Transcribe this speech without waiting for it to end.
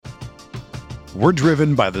We're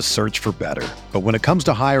driven by the search for better. But when it comes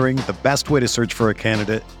to hiring, the best way to search for a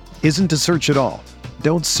candidate isn't to search at all.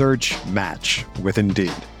 Don't search, match with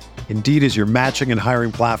Indeed. Indeed is your matching and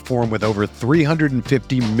hiring platform with over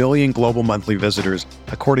 350 million global monthly visitors,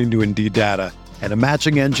 according to Indeed data, and a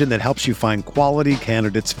matching engine that helps you find quality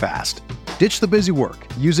candidates fast. Ditch the busy work.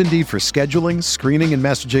 Use Indeed for scheduling, screening, and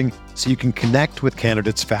messaging so you can connect with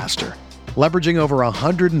candidates faster. Leveraging over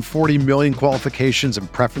 140 million qualifications and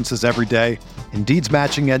preferences every day, Indeed's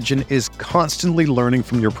matching engine is constantly learning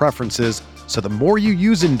from your preferences, so the more you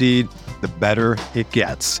use Indeed, the better it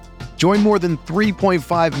gets. Join more than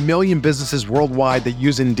 3.5 million businesses worldwide that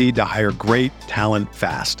use Indeed to hire great talent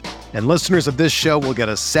fast. And listeners of this show will get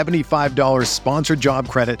a $75 sponsored job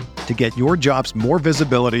credit to get your jobs more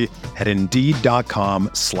visibility at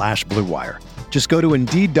Indeed.com/Blue Wire. Just go to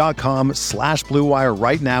Indeed.com/Blue Wire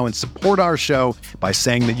right now and support our show by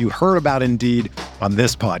saying that you heard about Indeed on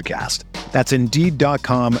this podcast. That's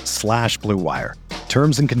Indeed.com/Blue Wire.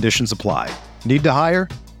 Terms and conditions apply. Need to hire?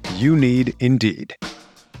 You need Indeed.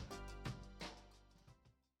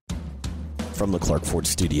 From the Clark Ford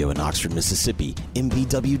Studio in Oxford, Mississippi,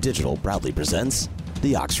 MVW Digital proudly presents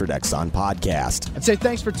the Oxford Exxon Podcast. I'd say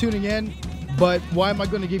thanks for tuning in, but why am I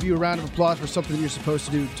going to give you a round of applause for something that you're supposed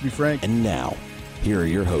to do, to be frank? And now, here are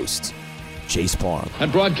your hosts, Chase Parham.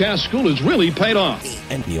 That broadcast school has really paid off.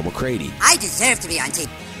 And Neil McCready. I deserve to be on TV.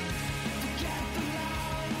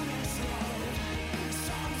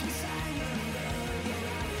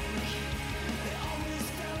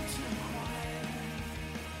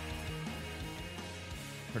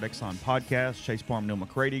 Exxon Podcast. Chase Parham, Neil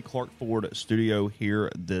McCready, Clark Ford Studio here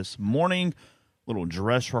this morning. Little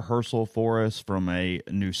dress rehearsal for us from a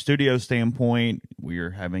new studio standpoint. We are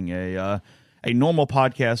having a normal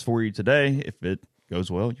podcast for you today. If it goes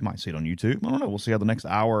well, you might see it on YouTube. I don't know. We'll see how the next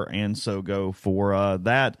hour and so go for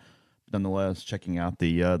that. Nonetheless, checking out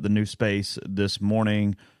the new space this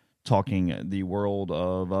morning. Talking the world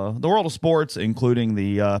of sports, including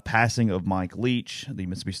the passing of Mike Leach, the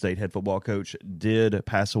Mississippi State head football coach, did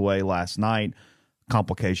pass away last night.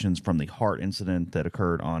 Complications from the heart incident that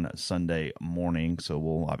occurred on Sunday morning. So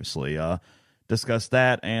we'll obviously discuss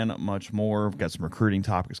that and much more. We've got some recruiting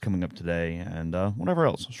topics coming up today and whatever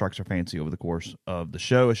else strikes our fancy over the course of the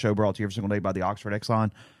show. A show brought to you every single day by the Oxford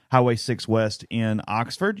Exxon, Highway 6 West in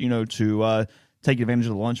Oxford. You know, to take advantage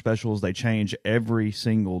of the lunch specials. They change every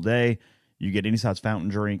single day. You get any size fountain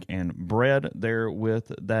drink and bread there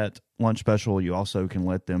with that lunch special. You also can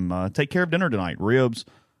let them take care of dinner tonight. Ribs,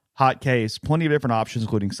 hot case, plenty of different options,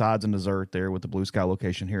 including sides and dessert there with the Blue Sky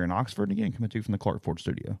location here in Oxford. And again, coming to you from the Clark Ford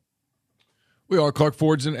Studio. We are Clark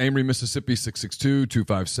Ford's in Amory, Mississippi,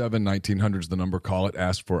 662-257-1900 is the number. Call it.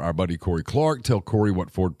 Ask for our buddy Corey Clark. Tell Corey what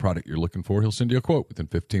Ford product you're looking for. He'll send you a quote within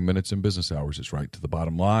 15 minutes in business hours. It's right to the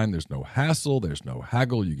bottom line. There's no hassle. There's no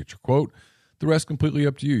haggle. You get your quote. The rest completely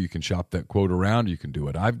up to you. You can shop that quote around. You can do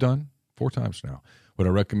what I've done 4 times now. What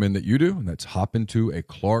I recommend that you do, and that's hop into a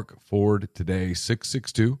Clark Ford today,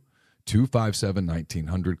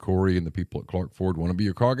 662-257-1900. Corey and the people at Clark Ford want to be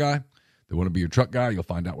your car guy. They want to be your truck guy. You'll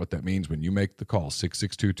find out what that means when you make the call,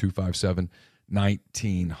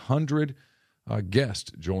 662-257-1900.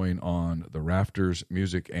 Guest join on the Rafters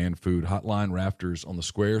Music and Food Hotline. Rafters on the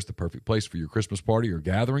Square is the perfect place for your Christmas party or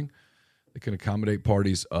gathering. They can accommodate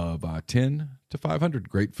parties of 10 to 500.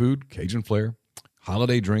 Great food, Cajun flair,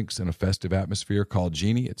 holiday drinks, and a festive atmosphere. Call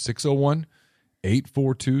Jeannie at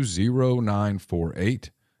 601-842-0948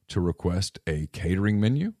 to request a catering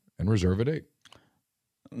menu and reserve at 8.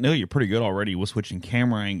 Neil, you're pretty good already with switching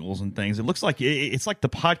camera angles and things. It looks like it's like the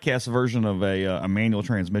podcast version of a manual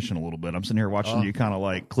transmission a little bit. I'm sitting here watching you kind of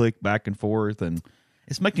like click back and forth, and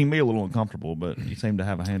it's making me a little uncomfortable, but you seem to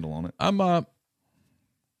have a handle on it. I'm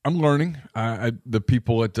learning. The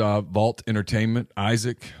people at Vault Entertainment,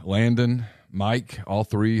 Isaac, Landon, Mike, all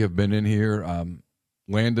 3 have been in here.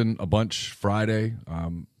 Landon a bunch Friday,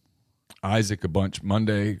 Isaac a bunch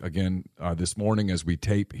Monday. Again, this morning as we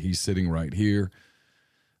tape, he's sitting right here.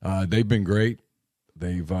 They've been great.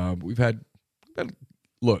 We've had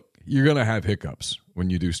look, you're going to have hiccups when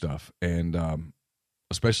you do stuff. And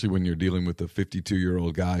especially when you're dealing with a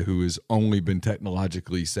 52-year-old guy who has only been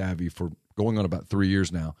technologically savvy for going on about 3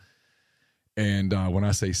 years now. And when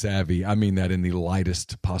I say savvy, I mean that in the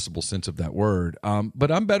lightest possible sense of that word.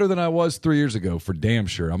 But I'm better than I was 3 years ago, for damn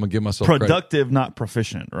sure. I'm gonna give myself productive, credit. not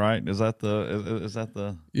proficient, right? Is that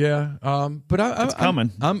the? Yeah. But it's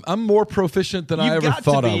coming. I'm more proficient than I ever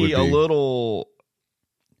thought I would be. A little.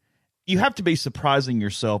 You have to be surprising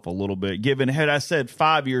yourself a little bit, given had I said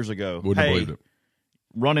 5 years ago, Wouldn't have believed it.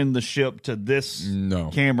 Running the ship to this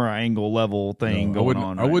camera angle level thing going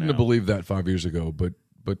on. I wouldn't have believed that 5 years ago, but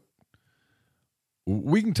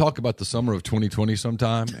we can talk about the summer of 2020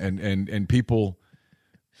 sometime, and people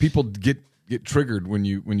get triggered when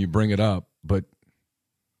you bring it up. But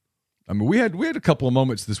I mean, we had a couple of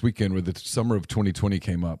moments this weekend where the summer of 2020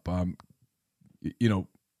 came up.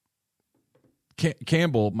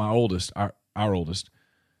 Campbell, my oldest, our oldest,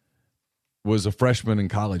 was a freshman in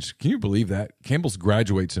college. Can you believe that? Campbell's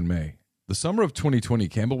graduates in May. The summer of 2020,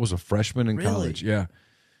 Campbell was a freshman in college. Yeah.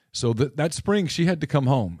 So that spring, she had to come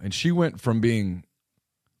home, and she went from being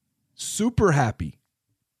super happy.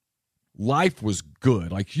 Life was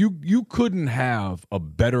good. Like you couldn't have a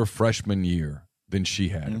better freshman year than she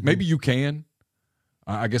had. Mm-hmm. Maybe you can.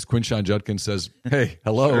 I guess Quinshon Judkins says, "Hey,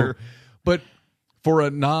 hello," Sure. But for a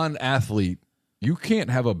non-athlete, you can't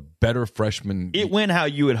have a better freshman. It went how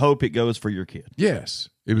you would hope it goes for your kid. Yes,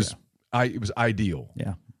 it was. It was ideal.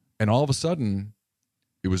 Yeah, and all of a sudden,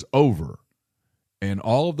 it was over, and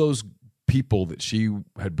all of those people that she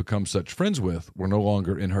had become such friends with were no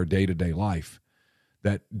longer in her day-to-day life.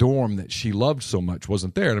 That dorm that she loved so much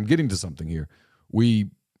wasn't there. And I'm getting to something here. We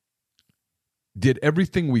did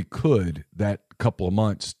everything we could that couple of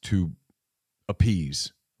months to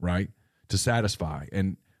appease, right? To satisfy.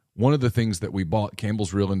 And one of the things that we bought,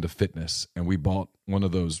 Campbell's real into fitness, and we bought one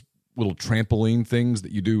of those little trampoline things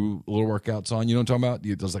that you do little workouts on. You know what I'm talking about?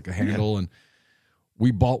 It does like a handle. Yeah. And we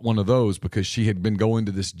bought one of those because she had been going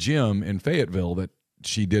to this gym in Fayetteville that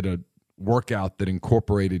she did a workout that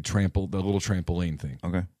incorporated the little trampoline thing.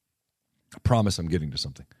 Okay. I promise I'm getting to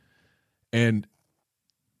something. And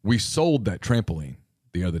we sold that trampoline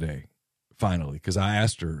the other day, finally, because I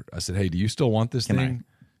asked her, I said, "Hey, do you still want this thing?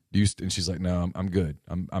 And she's like, "No, I'm good.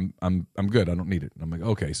 I'm good. I don't need it." And I'm like,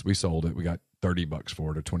 "Okay." So we sold it. We got $30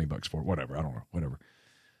 for it or $20 for it, whatever. I don't know, whatever.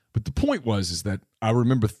 But the point is that I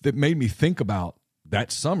remember it made me think about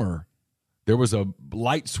that summer. There was a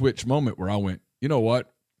light switch moment where I went, you know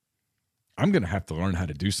what? I'm going to have to learn how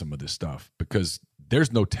to do some of this stuff because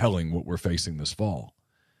there's no telling what we're facing this fall.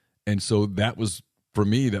 And so that was, for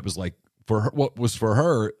me, that was like, for her, what was for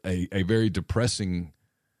her a very depressing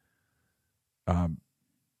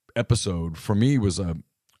episode, for me was all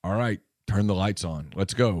right, turn the lights on.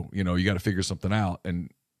 Let's go. You got to figure something out. And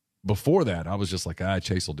before that, I was just like,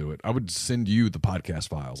 Chase will do it. I would send you the podcast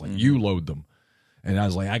files. Like, you load them. And I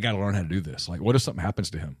was like, I got to learn how to do this. Like, what if something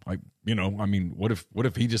happens to him? Like, what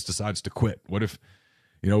if he just decides to quit? What if,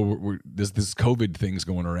 there's this COVID thing's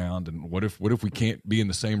going around, and what if we can't be in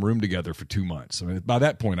the same room together for 2 months? I mean, by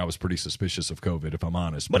that point, I was pretty suspicious of COVID, if I'm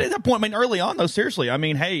honest. But at that point, early on, though, seriously,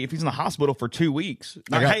 hey, if he's in the hospital for 2 weeks,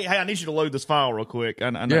 hey, I need you to load this file real quick.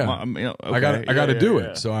 I got to do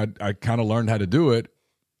it. So I kind of learned how to do it,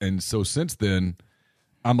 and so since then,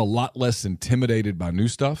 I'm a lot less intimidated by new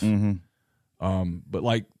stuff. Mm-hmm. But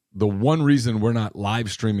like the one reason we're not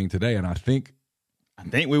live streaming today, and I think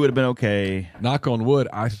we would have been okay. Knock on wood.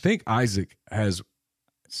 I think Isaac has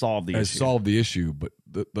solved the issue. But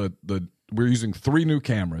the we're using 3 new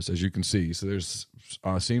cameras, as you can see. So there's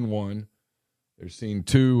scene 1, there's scene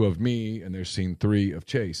 2 of me, and there's scene 3 of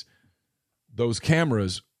Chase. Those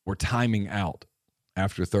cameras were timing out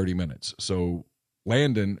after 30 minutes. So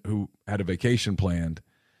Landon, who had a vacation planned,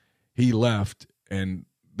 he left, and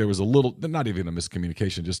there was a little, not even a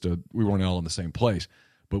miscommunication, just we weren't all in the same place.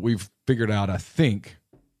 But we've figured out, I think,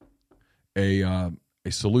 a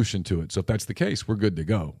solution to it. So if that's the case, we're good to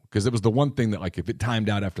go. Because it was the one thing that, like, if it timed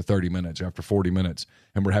out after 30 minutes, after 40 minutes,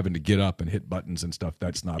 and we're having to get up and hit buttons and stuff,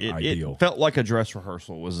 that's not ideal. It felt like a dress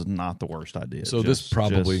rehearsal was not the worst idea. So this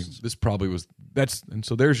probably was and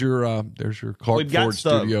so there's your Clark Ford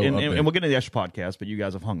Studio and we'll get into the extra podcast, but you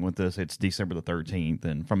guys have hung with this. It's December the 13th,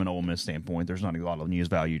 and from an Ole Miss standpoint, there's not a lot of news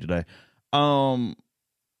value today.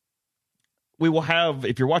 We will have,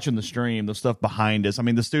 if you're watching the stream, the stuff behind us. I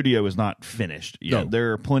mean, the studio is not finished yet. No.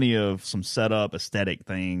 There are plenty of some setup aesthetic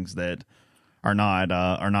things that are not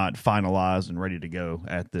finalized and ready to go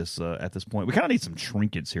at this point. We kind of need some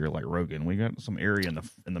trinkets here, like Rogan. We got some area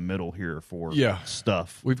in the middle here for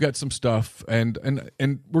stuff. We've got some stuff, and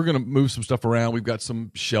we're gonna move some stuff around. We've got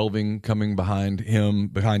some shelving coming behind him,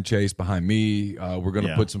 behind Chase, behind me. We're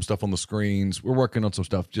gonna put some stuff on the screens. We're working on some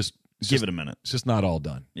stuff. Give it a minute. It's just not all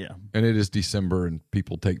done. Yeah. And it is December, and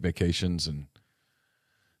people take vacations and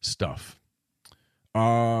stuff.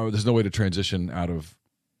 There's no way to transition out of,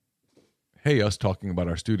 us talking about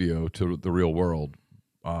our studio to the real world.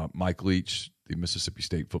 Mike Leach, the Mississippi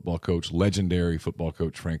State football coach, legendary football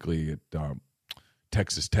coach, frankly, at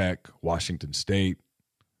Texas Tech, Washington State,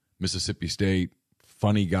 Mississippi State,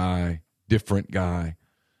 funny guy, different guy,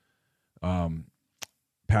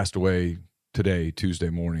 passed away today, Tuesday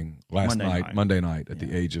morning, Monday night at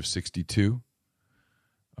the age of 62.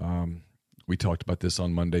 We talked about this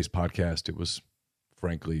on Monday's podcast. It was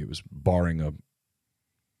frankly. It was barring a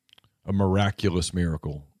miraculous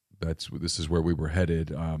miracle. This is where we were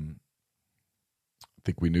headed. I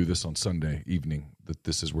think we knew this on Sunday evening, that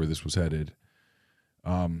this is where this was headed.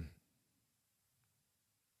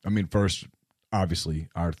 First, obviously,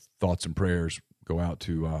 our thoughts and prayers go out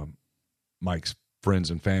to Mike's friends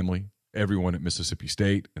and family, everyone at Mississippi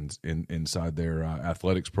State and inside their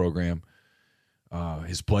athletics program,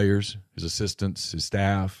 his players, his assistants, his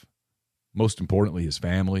staff, most importantly, his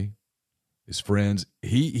family, his friends.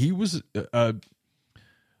 He was a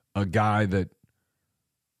guy that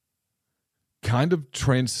kind of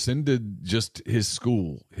transcended just his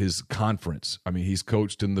school, his conference. I mean, he's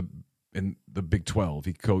coached in the Big 12.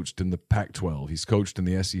 He coached in the Pac-12. He's coached in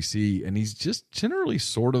the SEC, and he's just generally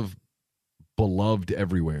sort of beloved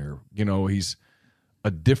everywhere. You know, he's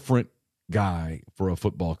a different guy for a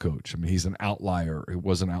football coach. I mean, he's an outlier. He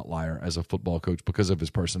was an outlier as a football coach because of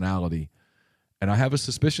his personality. And I have a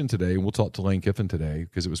suspicion today, and we'll talk to Lane Kiffin today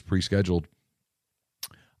because it was pre-scheduled.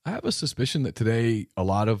 I have a suspicion that today a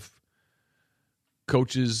lot of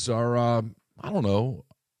coaches are,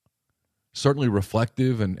 certainly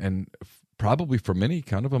reflective and probably for many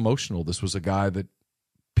kind of emotional. This was a guy that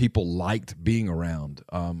people liked being around.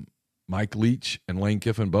 Mike Leach and Lane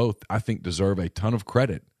Kiffin both, I think, deserve a ton of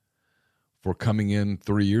credit for coming in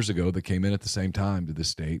 3 years ago. They came in at the same time to this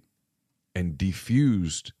state and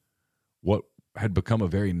defused what had become a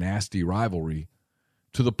very nasty rivalry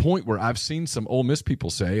to the point where I've seen some Ole Miss people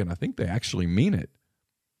say, and I think they actually mean it,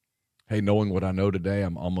 hey, knowing what I know today,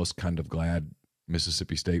 I'm almost kind of glad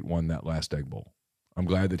Mississippi State won that last Egg Bowl. I'm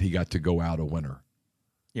glad that he got to go out a winner.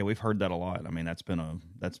 Yeah, we've heard that a lot. I mean, that's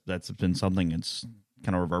been something that's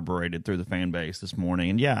kind of reverberated through the fan base this morning.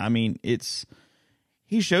 And yeah, I mean,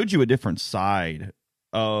 he showed you a different side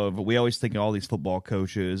of. We always think of all these football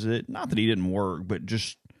coaches. Not that he didn't work, but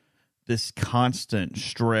just this constant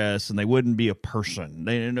stress, and they wouldn't be a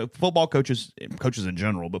person. Football coaches in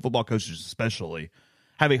general, but football coaches especially,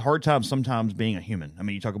 have a hard time sometimes being a human. I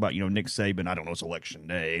mean, you talk about, Nick Saban, I don't know, it's election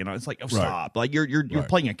day. It's like, stop. Like you're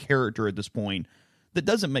playing a character at this point that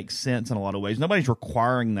doesn't make sense in a lot of ways. Nobody's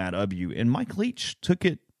requiring that of you. And Mike Leach took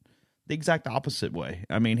it the exact opposite way.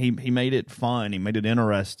 I mean, he made it fun. He made it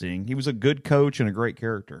interesting. He was a good coach and a great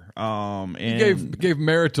character. And he gave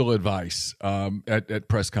marital advice at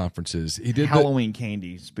press conferences. He did Halloween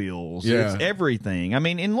candy spills. Yeah. It's everything. I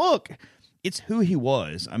mean, and look, it's who he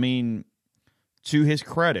was. I mean, to his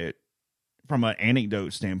credit, from an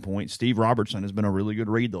anecdote standpoint, Steve Robertson has been a really good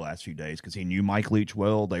read the last few days because he knew Mike Leach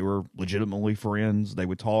well. They were legitimately friends. They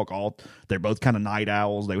would talk they're both kind of night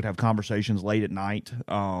owls. They would have conversations late at night.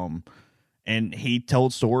 And he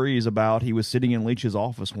told stories about he was sitting in Leach's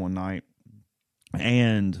office one night,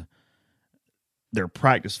 and their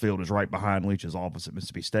practice field is right behind Leach's office at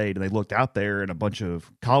Mississippi State. And they looked out there, and a bunch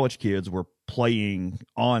of college kids were playing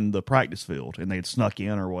on the practice field, and they had snuck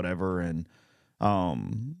in or whatever. And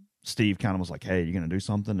Steve kind of was like, hey, you going to do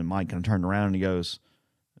something? And Mike kind of turned around and he goes,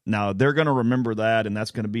 no, they're going to remember that, and that's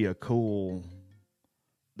going to be a cool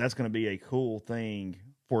thing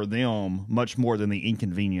for them, much more than the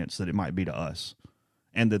inconvenience that it might be to us.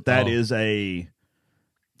 And that is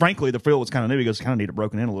frankly, the field was kind of new. He goes, kind of need it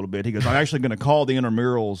broken in a little bit. He goes, I'm actually going to call the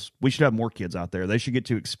intramurals. We should have more kids out there. They should get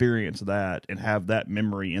to experience that and have that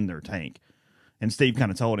memory in their tank. And Steve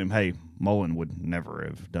kind of told him, hey, Mullen would never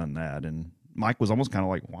have done that. And Mike was almost kind of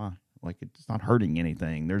like, why? Like, it's not hurting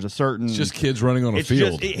anything. There's a certain... It's just kids running on a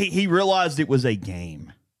field. He realized it was a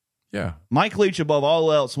game. Yeah. Mike Leach, above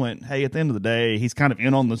all else, went, hey, at the end of the day, he's kind of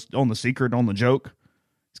in on the secret, on the joke.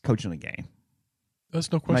 He's coaching a game.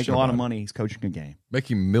 That's no question. Making a lot of money, he's coaching a game.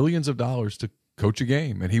 Making millions of dollars to coach a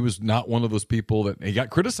game. And he was not one of those people that... He got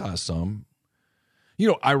criticized some.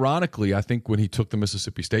 Ironically, I think when he took the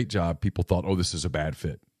Mississippi State job, people thought, oh, this is a bad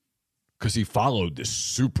fit. Because he followed this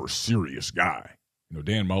super serious guy.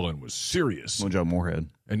 Dan Mullen was serious. Well, Joe Moorhead.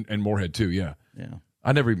 And Moorhead, too, yeah. Yeah.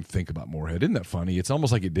 I never even think about Moorhead. Isn't that funny? It's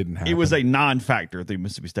almost like it didn't happen. It was a non-factor through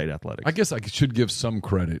Mississippi State athletics. I guess I should give some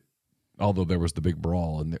credit, although there was the big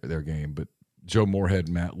brawl in their game. But Joe Moorhead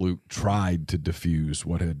and Matt Luke tried to diffuse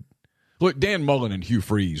what had... Look, Dan Mullen and Hugh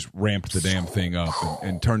Freeze ramped the damn thing up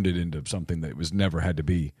and turned it into something that it was never had to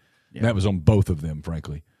be. Yeah. And that was on both of them,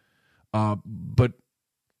 frankly. But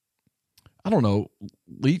I don't know.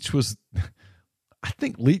 Leach was... I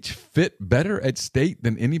think Leach fit better at State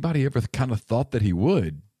than anybody ever kind of thought that he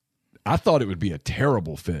would. I thought it would be a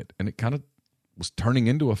terrible fit, and it kind of was turning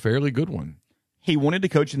into a fairly good one. He wanted to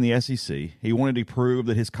coach in the SEC. He wanted to prove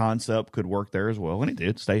that his concept could work there as well, and it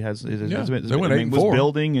did. State was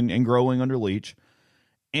building and growing under Leach.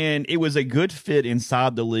 And it was a good fit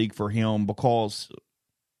inside the league for him because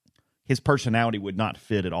his personality would not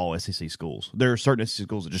fit at all SEC schools. There are certain SEC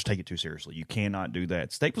schools that just take it too seriously. You cannot do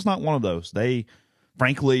that. State was not one of those.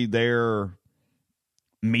 Frankly, their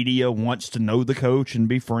media wants to know the coach and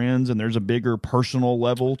be friends, and there's a bigger personal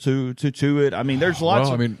level to it. I mean, there's lots.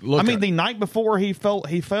 The night before he fell,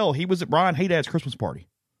 he was at Brian Haydad's Christmas party.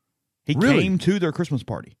 He came to their Christmas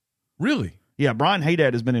party. Really? Yeah, Brian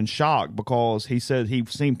Haydad has been in shock because he said he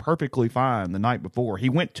seemed perfectly fine the night before. He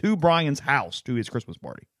went to Brian's house to his Christmas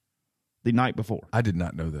party the night before. I did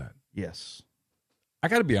not know that. Yes. I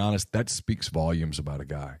got to be honest, that speaks volumes about a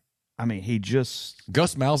guy. I mean, Gus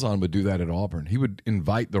Malzahn would do that at Auburn. He would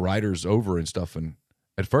invite the writers over and stuff, and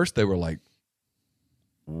at first they were like,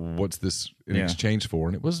 what's this in exchange for?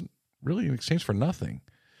 And it wasn't really in exchange for nothing.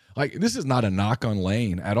 Like, this is not a knock on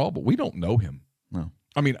Lane at all, but we don't know him. No.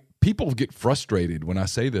 I mean, people get frustrated when I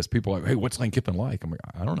say this. People are like, hey, what's Lane Kiffin like? I'm like,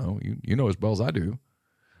 I don't know. You know as well as I do.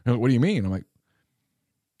 Like, what do you mean? I'm like,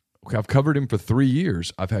 okay, I've covered him for 3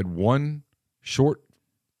 years. I've had one short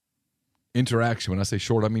interaction. When I say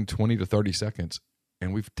short, I mean 20 to 30 seconds.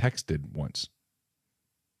 And we've texted once.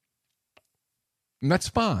 And that's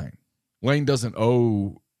fine. Lane doesn't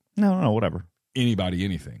owe no, whatever, anybody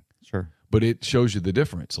anything. Sure. But it shows you the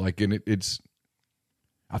difference. Like, and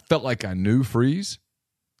I felt like I knew Freeze.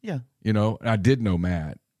 Yeah. You know, and I did know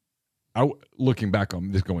Matt. Looking back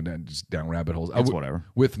on this, going down rabbit holes. Whatever.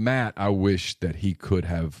 With Matt, I wish that he could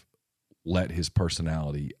have let his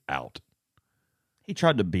personality out. He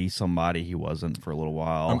tried to be somebody he wasn't for a little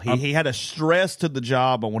while. He had a stress to the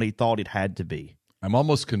job on what he thought it had to be. I'm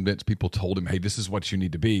almost convinced people told him, hey, this is what you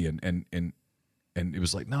need to be. And it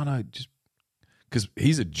was like, no, just because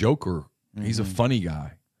he's a joker. Mm-hmm. He's a funny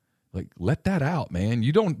guy. Like, let that out, man.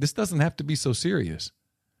 This doesn't have to be so serious.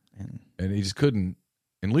 And he just couldn't.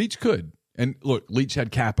 And Leach could. And look, Leach had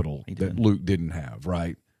capital that Luke didn't have,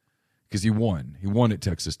 right? Because he won. He won at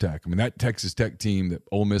Texas Tech. I mean, that Texas Tech team that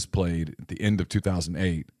Ole Miss played at the end of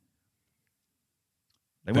 2008.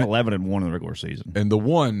 They went 11-1 in the regular season. And the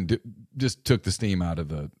one just took the steam out of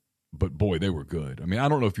the – but, boy, they were good. I mean, I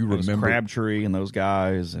don't know if you remember. Crabtree and those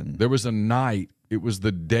guys. And there was a night. It was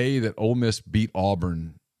the day that Ole Miss beat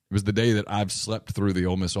Auburn. It was the day that I've slept through the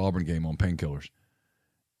Ole Miss-Auburn game on painkillers.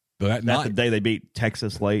 That's the day they beat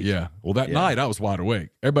Texas late. Yeah. Well, that night I was wide awake.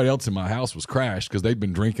 Everybody else in my house was crashed because they'd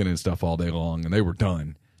been drinking and stuff all day long, and they were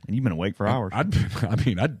done. And you've been awake for hours.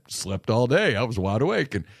 I'd slept all day. I was wide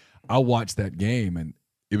awake, and I watched that game, and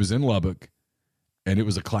it was in Lubbock, and it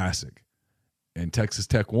was a classic. And Texas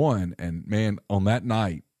Tech won, and, man, on that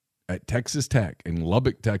night at Texas Tech in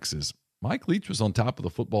Lubbock, Texas, Mike Leach was on top of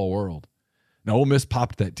the football world. Now, Ole Miss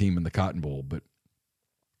popped that team in the Cotton Bowl, but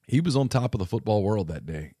he was on top of the football world that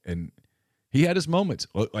day, and he had his moments.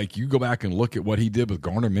 Like, you go back and look at what he did with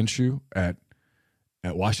Gardner Minshew at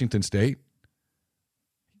Washington State.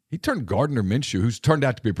 He turned Gardner Minshew, who's turned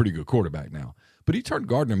out to be a pretty good quarterback now, but he turned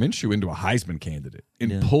Gardner Minshew into a Heisman candidate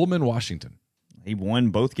in Pullman, Washington. He won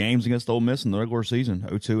both games against Ole Miss in the regular season,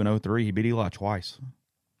 0-2 and 0-3. He beat Eli twice.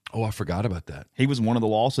 Oh, I forgot about that. He was one of the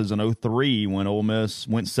losses in 0-3 when Ole Miss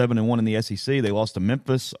went 7-1 in the SEC. They lost to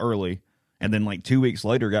Memphis early. And then, like 2 weeks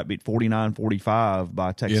later, got beat 49-45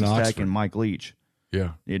 by Texas Tech and Mike Leach.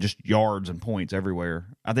 Yeah. Just yards and points everywhere.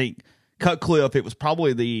 I think Cutcliffe, it was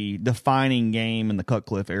probably the defining game in the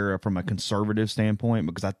Cutcliffe era from a conservative standpoint,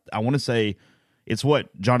 because I want to say it's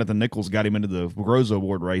what Jonathan Nichols got him into the Groza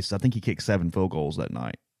Award race. I think he kicked 7 field goals that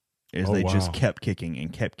night. Just kept kicking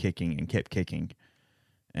and kept kicking and kept kicking.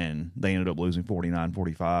 And they ended up losing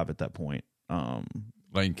 49-45 at that point.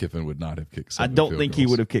 Lane Kiffin would not have kicked 7 I don't think he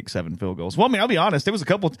would have kicked 7 field goals. Well, I mean, I'll be honest. There was a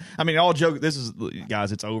couple. All joke. This is,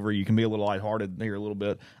 guys, it's over. You can be a little lighthearted here a little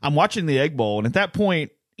bit. I'm watching the Egg Bowl, and at that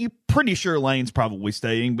point, you're pretty sure Lane's probably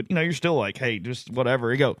staying, but, you're still like, hey, just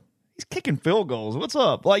whatever. He's kicking field goals. What's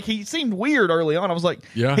up? Like, he seemed weird early on. I was like,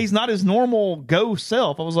 he's not his normal go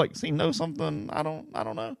self. I was like, does he know something? I don't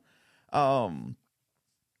know.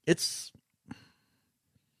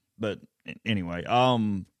 But anyway,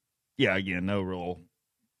 again, no real.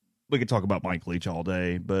 We could talk about Mike Leach all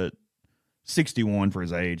day, but 61 for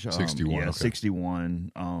his age. 61. Okay.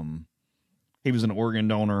 61. He was an organ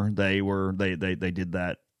donor. They did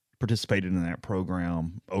that, participated in that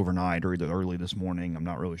program overnight or either early this morning. I'm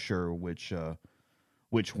not really sure which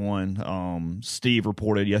one. Steve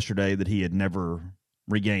reported yesterday that he had never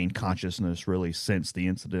regained consciousness really since the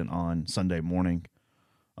incident on Sunday morning,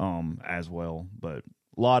 as well. But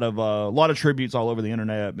a lot of tributes all over the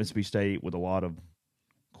internet. Mississippi State with a lot of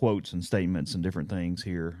quotes and statements and different things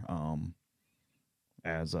here,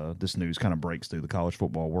 as this news kind of breaks through the college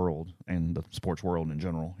football world and the sports world in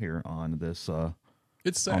general here on this.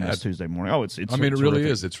 It's sad. On this Tuesday morning. Oh, it's. I mean, it really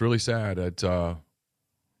is. It's really sad.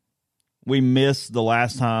 We missed the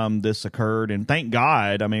last time this occurred, and thank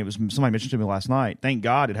God. I mean, it was somebody mentioned to me last night. Thank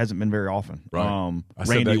God it hasn't been very often. Right. I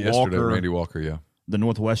said that yesterday. Randy Walker, yeah. The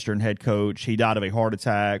Northwestern head coach, he died of a heart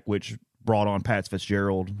attack, which brought on Pat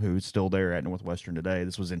Fitzgerald, who's still there at Northwestern today.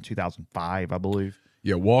 This was in 2005, I believe.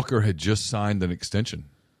 Yeah, Walker had just signed an extension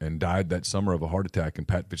and died that summer of a heart attack, and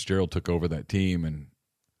Pat Fitzgerald took over that team, and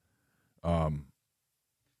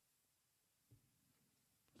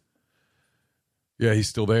yeah, he's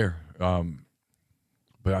still there.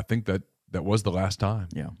 But I think that was the last time.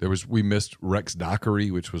 Yeah. We missed Rex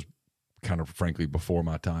Dockery, which was kind of frankly before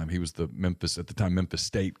my time. He was the Memphis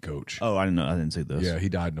State coach. Oh, I didn't see this. Yeah, he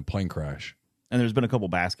died in a plane crash. And there's been a couple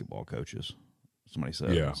basketball coaches, somebody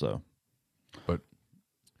said. Yeah. So, but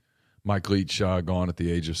Mike Leach gone at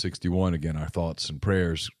the age of 61. Again, our thoughts and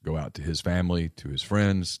prayers go out to his family, to his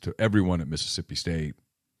friends, to everyone at Mississippi State.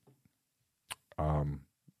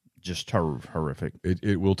 Just horrific.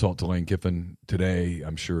 We'll talk to Lane Kiffin today.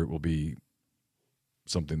 I'm sure it will be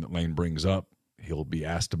something that Lane brings up. He'll be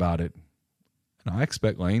asked about it. And I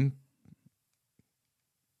expect Lane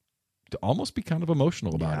to almost be kind of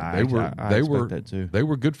emotional about it. I expect that too. They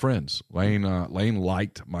were good friends. Lane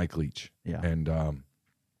liked Mike Leach. Yeah. And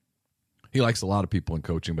he likes a lot of people in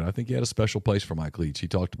coaching, but I think he had a special place for Mike Leach. He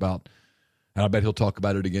talked about, and I bet he'll talk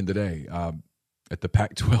about it again today, at the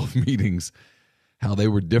Pac-12 meetings, how they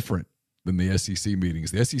were different than the SEC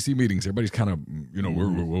meetings. The SEC meetings, everybody's kind of,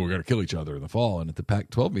 we're going to kill each other in the fall. And at the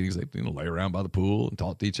Pac-12 meetings, they lay around by the pool and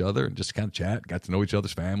talk to each other and just kind of chat, got to know each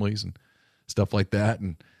other's families and stuff like that.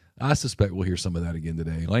 And I suspect we'll hear some of that again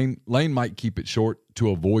today. Lane might keep it short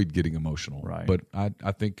to avoid getting emotional. Right. But I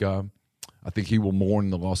think he will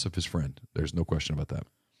mourn the loss of his friend. There's no question about that.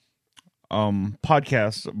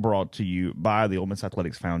 Podcast brought to you by the Ole Miss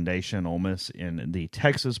Athletics Foundation. Ole Miss in the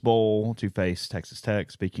Texas Bowl to face Texas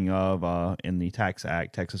Tech. Speaking of, in the Tax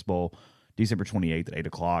Act, Texas Bowl, December 28th at 8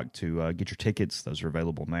 o'clock. To get your tickets, those are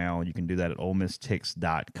available now. You can do that at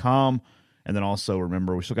OleMissTix.com. And then also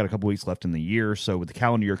remember, we still got a couple weeks left in the year. So with the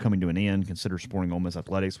calendar year coming to an end, consider supporting Ole Miss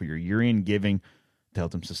Athletics with your year-end giving to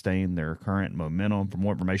help them sustain their current momentum. For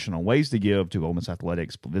more information on ways to give to Ole Miss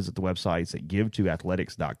Athletics, visit the websites at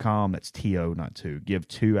givetoathletics.com. That's T-O, not to.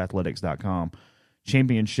 Givetoathletics.com.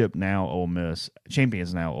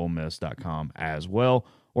 Championsnowolemisscom as well.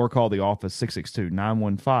 Or call the office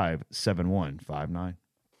 662-915-7159.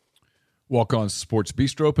 Walk-On Sports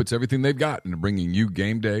Bistro puts everything they've got into bringing you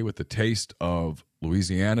game day with the taste of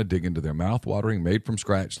Louisiana. Dig into their mouth-watering,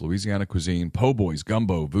 made-from-scratch Louisiana cuisine, po' boys,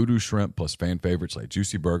 gumbo, voodoo shrimp, plus fan favorites like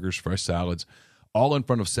juicy burgers, fresh salads, all in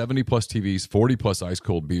front of 70-plus TVs, 40-plus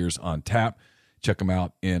ice-cold beers on tap. Check them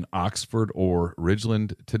out in Oxford or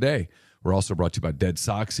Ridgeland today. We're also brought to you by Dead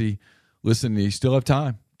Soxy. Listen, you still have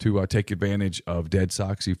time to take advantage of Dead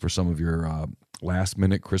Soxy for some of your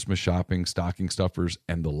last-minute Christmas shopping, stocking stuffers,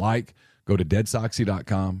 and the like. Go to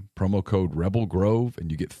deadsoxy.com, promo code Rebel Grove,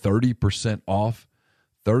 and you get 30% off.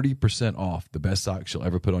 30% off the best socks you'll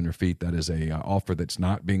ever put on your feet. That is a offer that's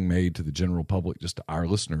not being made to the general public, just to our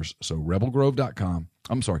listeners. So rebelgrove.com,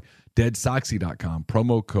 deadsoxy.com,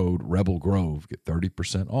 promo code Rebel Grove, get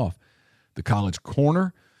 30% off. The College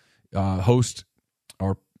Corner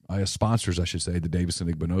sponsors, I should say, the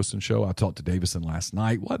Davison Igbinosun Show. I talked to Davison last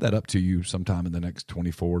night. We'll have that up to you sometime in the next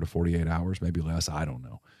 24 to 48 hours, maybe less. I don't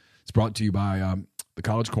know. It's brought to you by the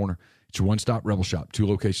College Corner. It's your one-stop Rebel shop. 2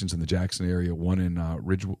 locations in the Jackson area, one in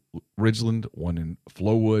Ridgeland, one in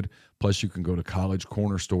Flowood. Plus, you can go to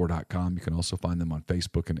collegecornerstore.com. You can also find them on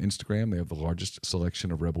Facebook and Instagram. They have the largest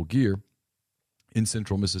selection of Rebel gear in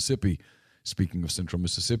Central Mississippi. Speaking of Central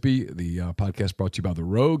Mississippi, the podcast brought to you by The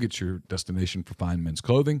Rogue. It's your destination for fine men's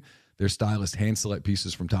clothing. Their stylists hand-select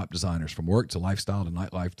pieces from top designers. From work to lifestyle to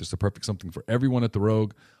nightlife, there's the perfect something for everyone at The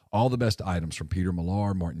Rogue. All the best items from Peter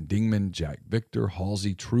Millar, Martin Dingman, Jack Victor,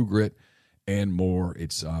 Halsey, True Grit, and more.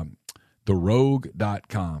 It's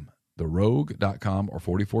therogue.com. Therogue.com or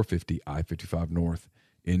 4450 I-55 North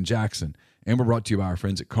in Jackson. And we're brought to you by our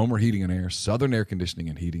friends at Comer Heating and Air, Southern Air Conditioning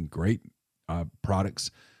and Heating. Great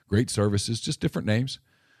products, great services, just different names.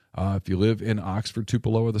 If you live in Oxford,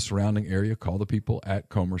 Tupelo, or the surrounding area, call the people at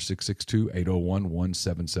Comer,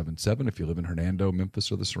 662-801-1777. If you live in Hernando,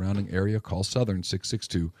 Memphis, or the surrounding area, call Southern,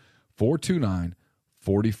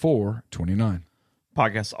 662-429-4429.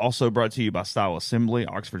 Podcast also brought to you by Style Assembly,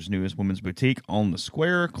 Oxford's newest women's boutique on the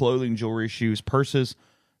square. Clothing, jewelry, shoes, purses,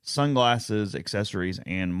 sunglasses, accessories,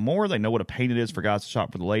 and more. They know what a pain it is for guys to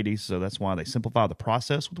shop for the ladies, so that's why they simplify the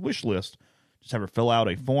process with a wish list. Just have her fill out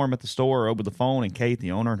a form at the store or over the phone, and Kate,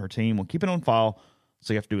 the owner, and her team will keep it on file.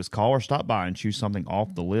 So you have to do is call or stop by and choose something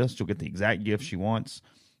off the list. You'll get the exact gift she wants,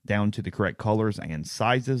 down to the correct colors and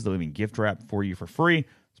sizes. They'll even gift wrap for you for free.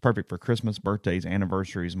 It's perfect for Christmas, birthdays,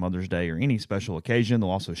 anniversaries, Mother's Day, or any special occasion. They'll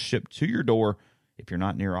also ship to your door if you're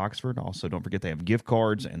not near Oxford. Also, don't forget they have gift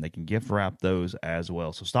cards, and they can gift wrap those as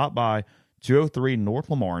well. So stop by 203 North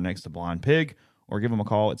Lamar next to Blind Pig, or give them a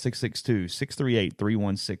call at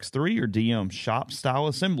 662-638-3163, or DM Shop Style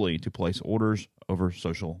Assembly to place orders over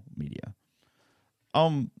social media.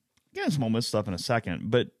 Get into some Ole Miss stuff in a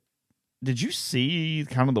second, but did you see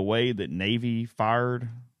kind of the way that Navy fired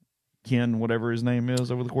Ken, whatever his name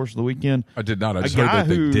is, over the course of the weekend? I did not. I just heard that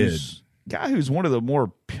they did. Guy who's one of the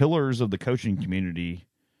more pillars of the coaching community,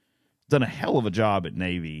 done a hell of a job at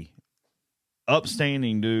Navy.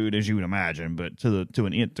 Upstanding dude, as you would imagine, but to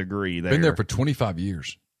an nth degree. Been there for 25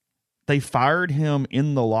 years. They fired him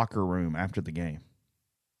in the locker room after the game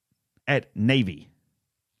at Navy.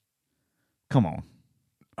 Come on.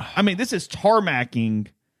 I mean, this is tarmacking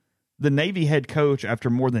the Navy head coach after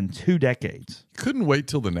more than 2 decades. Couldn't wait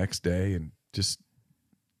till the next day and just...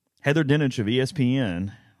 Heather Dinich of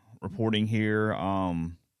ESPN reporting here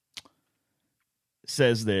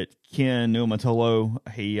says that Ken Niumatalolo,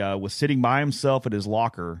 he was sitting by himself at his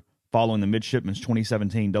locker following the midshipmen's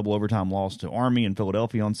 2017 double overtime loss to Army in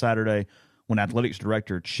Philadelphia on Saturday when athletics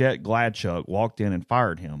director Chet Gladchuk walked in and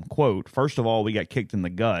fired him. Quote, "First of all, we got kicked in the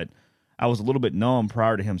gut. I was a little bit numb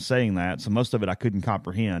prior to him saying that, so most of it I couldn't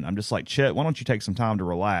comprehend. I'm just like, Chet, why don't you take some time to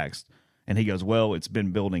relax?" And he goes, "Well, it's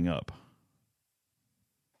been building up."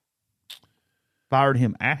 Fired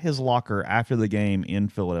him at his locker after the game in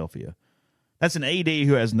Philadelphia. That's an AD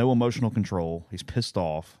who has no emotional control. He's pissed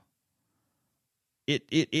off.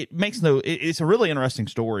 It makes no. It's a really interesting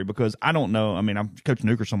story because I don't know. I mean, Coach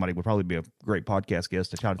Nuke or somebody would probably be a great podcast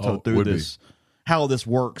guest to try to talk through this, how this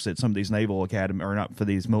works at some of these naval academy or not for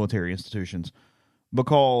these military institutions,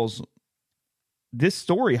 because this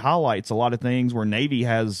story highlights a lot of things where Navy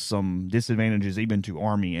has some disadvantages even to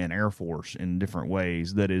Army and Air Force in different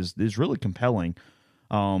ways. That is really compelling.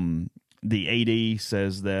 The AD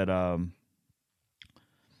says that.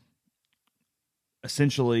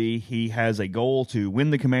 Essentially, he has a goal to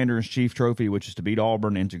win the Commander-in-Chief trophy, which is to beat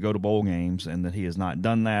Auburn and to go to bowl games, and that he has not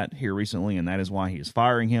done that here recently, and that is why he is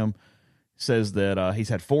firing him. Says that he's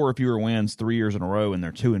had 4 or fewer wins 3 years in a row, and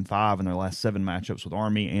they're 2-5 in their last 7 matchups with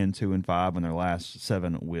Army and 2-5 in their last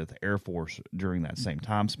 7 with Air Force during that same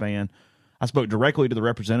time span. I spoke directly to the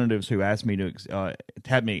representatives who asked me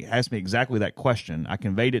asked me exactly that question. I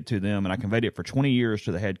conveyed it to them, and I conveyed it for 20 years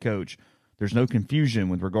to the head coach. There's no confusion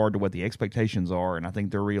with regard to what the expectations are, and I think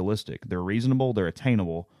they're realistic. They're reasonable, they're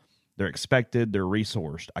attainable, they're expected, they're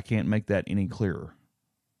resourced. I can't make that any clearer,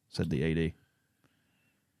 said the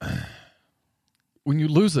AD. When you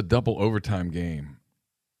lose a double overtime game,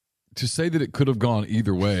 to say that it could have gone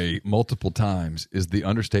either way multiple times is the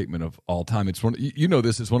understatement of all time. It's one, you know,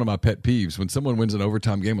 this is one of my pet peeves. When someone wins an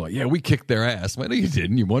overtime game, like, yeah, we kicked their ass. Well, no, you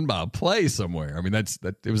didn't. You won by a play somewhere. I mean, it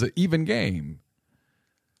was an even game.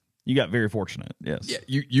 You got very fortunate, yes. Yeah,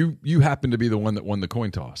 you happen to be the one that won the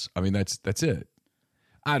coin toss. I mean, that's it.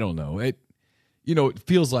 I don't know. It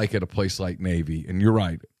feels like at a place like Navy, and you're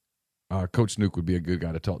right, Coach Nuke would be a good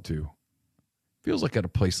guy to talk to. Feels like at a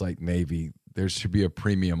place like Navy, there should be a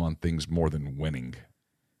premium on things more than winning.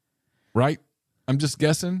 Right? I'm just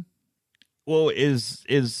guessing. Well,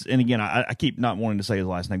 and again, I keep not wanting to say his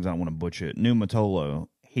last name because I don't want to butcher it. Niumatalolo,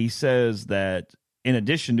 he says that in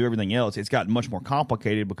addition to everything else, it's gotten much more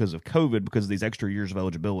complicated because of COVID, because of these extra years of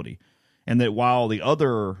eligibility. And that while the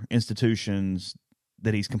other institutions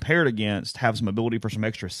that he's compared against have some ability for some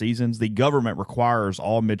extra seasons, the government requires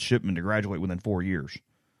all midshipmen to graduate within 4 years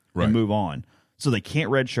and move on. So they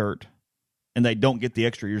can't redshirt, and they don't get the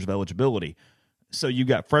extra years of eligibility. So you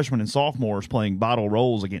got freshmen and sophomores playing vital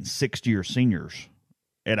roles against 6th-year seniors.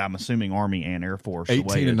 And I'm assuming Army and Air Force.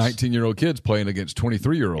 18 and 19-year-old kids playing against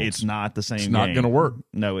 23-year-olds. It's not the same game. It's not going to work.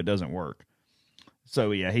 No, it doesn't work.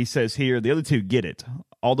 So, yeah, he says here, the other two get it.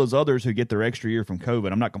 All those others who get their extra year from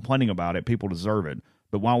COVID, I'm not complaining about it. People deserve it.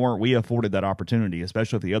 But why weren't we afforded that opportunity,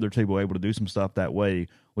 especially if the other two were able to do some stuff that way?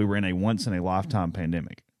 We were in a once-in-a-lifetime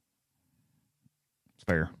pandemic. It's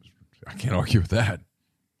fair. I can't argue with that.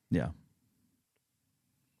 Yeah.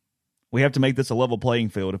 We have to make this a level playing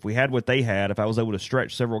field. If we had what they had, if I was able to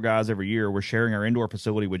stretch several guys every year, we're sharing our indoor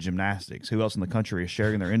facility with gymnastics. Who else in the country is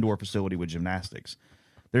sharing their indoor facility with gymnastics?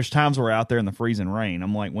 There's times we're out there in the freezing rain.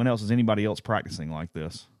 I'm like, when else is anybody else practicing like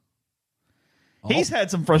this? He's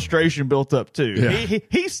had some frustration built up, too. Yeah.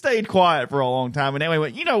 He stayed quiet for a long time, and anyway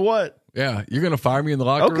went, you know what? Yeah, you're going to fire me in the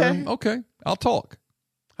locker room? Okay, I'll talk.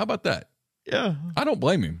 How about that? Yeah. I don't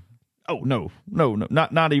blame him. Oh, no.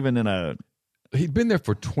 Not even in a... He'd been there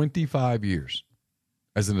for 25 years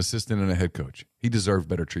as an assistant and a head coach. He deserved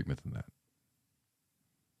better treatment than that.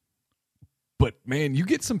 But man, you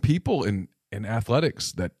get some people in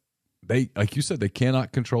athletics that they, like you said, they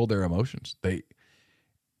cannot control their emotions.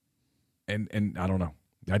 And I don't know.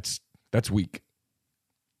 That's weak.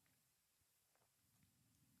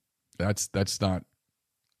 That's not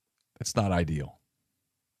ideal.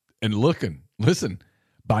 And listen,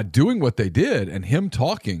 by doing what they did and him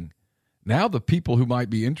talking, now the people who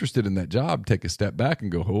might be interested in that job take a step back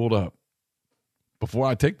and go, hold up. Before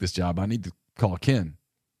I take this job, I need to call Ken.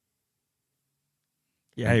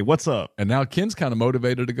 Yeah, hey, what's up? And now Ken's kind of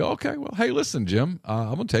motivated to go, okay, well, hey, listen, Jim,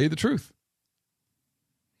 I'm going to tell you the truth.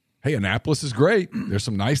 Hey, Annapolis is great. There's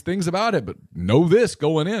some nice things about it, but know this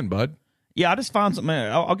going in, bud. Yeah, I just found something.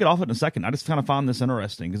 I'll get off it in a second. I just kind of find this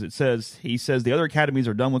interesting because he says the other academies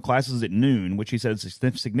are done with classes at noon, which he says is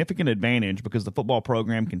a significant advantage because the football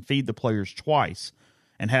program can feed the players twice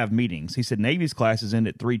and have meetings. He said Navy's classes end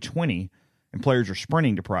at 3:20 and players are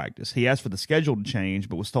sprinting to practice. He asked for the schedule to change,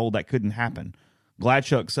 but was told that couldn't happen.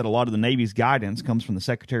 Gladchuck said a lot of the Navy's guidance comes from the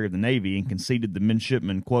Secretary of the Navy and conceded the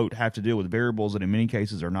midshipmen, quote, have to deal with variables that in many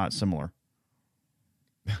cases are not similar.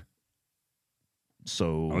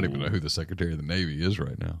 So I don't even know who the Secretary of the Navy is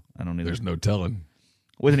right now. I don't either. There's no telling.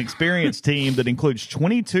 With an experienced team that includes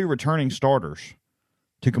 22 returning starters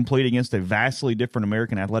to complete against a vastly different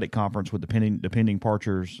American Athletic Conference with the pending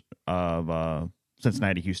departures of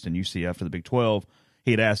Cincinnati, Houston, UCF to the Big 12,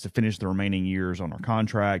 he had asked to finish the remaining years on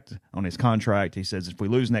his contract. He says, if we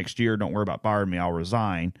lose next year, don't worry about firing me. I'll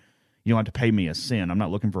resign. You don't have to pay me a cent. I'm not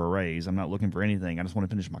looking for a raise. I'm not looking for anything. I just want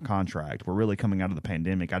to finish my contract. We're really coming out of the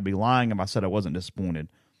pandemic. I'd be lying if I said I wasn't disappointed.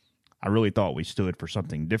 I really thought we stood for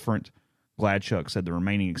something different. Gladchuck said the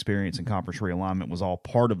remaining experience in conference realignment was all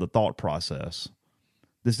part of the thought process.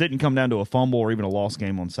 This didn't come down to a fumble or even a lost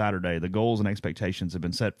game on Saturday. The goals and expectations have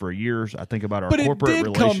been set for years. I think about our corporate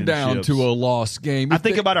relationships. But it did come down to a lost game. I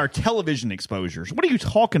think about our television exposures. What are you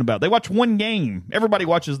talking about? They watch one game. Everybody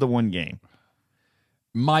watches the one game.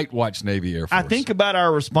 Might watch Navy Air Force. I think about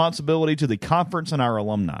our responsibility to the conference and our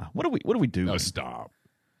alumni. What do we do? No, stop.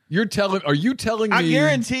 Are you telling me? I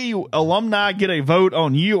guarantee you alumni get a vote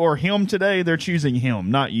on you or him today. They're choosing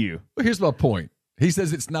him, not you. Well, here's my point. He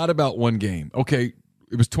says it's not about one game. Okay,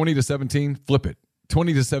 it was 20-17. Flip it.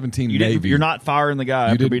 20-17 Navy. You're not firing the guy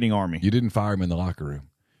after beating Army. You didn't fire him in the locker room.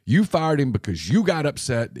 You fired him because you got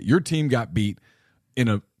upset that your team got beat in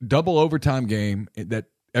a double overtime game that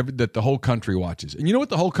the whole country watches. And you know what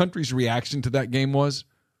the whole country's reaction to that game was?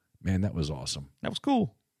 Man, that was awesome. That was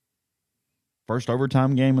cool. First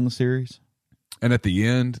overtime game in the series. And at the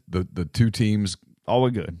end, the two teams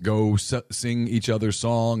always good. Go sing each other's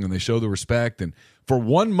song, and they show the respect. And for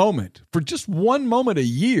just one moment a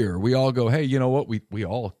year, we all go, hey, you know what? We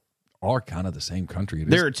all are kind of the same country.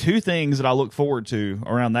 There are two things that I look forward to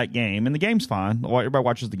around that game, and the game's fine. Everybody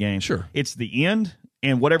watches the game. Sure. It's the end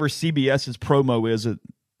and whatever CBS's promo is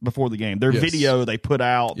before the game. Their video they put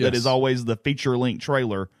out that is always the feature-length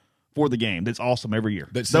trailer for the game. That's awesome every year.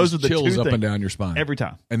 Those are the chills up and down your spine. Every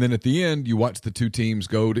time. And then at the end, you watch the two teams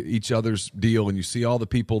go to each other's deal, and you see all the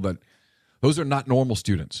people those are not normal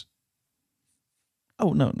students.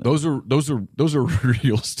 Oh, no. Those are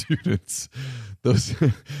real students.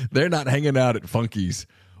 They're not hanging out at Funky's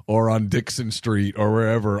or on Dixon Street or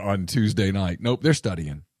wherever on Tuesday night. Nope, they're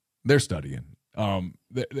studying. It's real.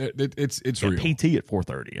 PT at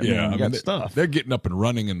 4:30. I mean, stuff. They're getting up and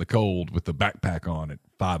running in the cold with the backpack on at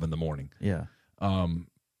 5 a.m. Yeah. And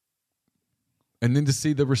then to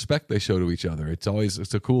see the respect they show to each other, it's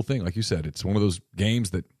a cool thing. Like you said, it's one of those games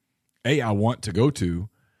that A, I want to go to,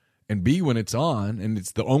 and B, when it's on and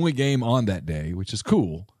it's the only game on that day, which is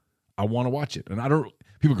cool, I want to watch it. And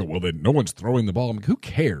people go, well, then no one's throwing the ball. I'm like, who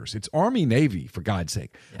cares? It's Army Navy, for God's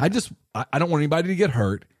sake. Yeah. I don't want anybody to get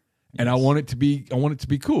hurt. And I want it to be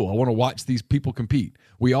cool. I want to watch these people compete.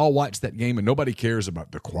 We all watch that game, and nobody cares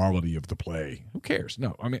about the quality of the play. Who cares?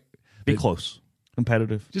 No, I mean, be close,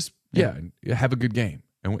 competitive. Just have a good game,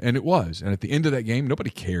 and it was. And at the end of that game, nobody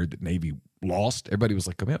cared that Navy lost. Everybody was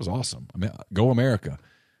like, "Oh man, it was awesome! I mean, go America!"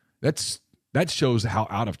 That shows how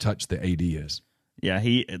out of touch the AD is. Yeah,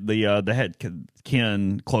 the head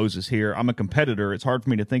Ken closes here. I'm a competitor. It's hard for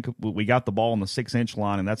me to think we got the ball on the 6-inch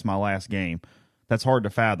line, and that's my last game. That's hard to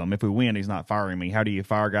fathom. If we win, he's not firing me. How do you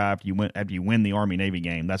fire a guy after you win the Army-Navy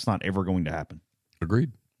game? That's not ever going to happen.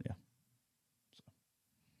 Agreed. Yeah.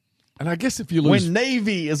 And I guess if you lose... When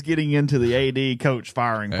Navy is getting into the AD coach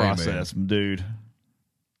firing process, dude.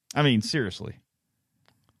 I mean, seriously.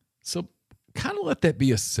 So kind of let that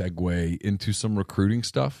be a segue into some recruiting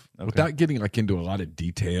stuff without getting into a lot of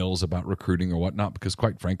details about recruiting or whatnot, because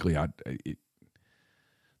quite frankly,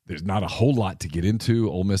 there's not a whole lot to get into.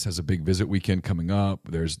 Ole Miss has a big visit weekend coming up.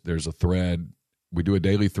 There's a thread We do a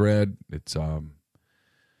daily thread. It's on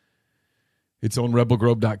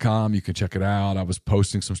rebelgrove.com. You can check it out. I was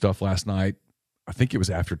posting some stuff last night. I think it was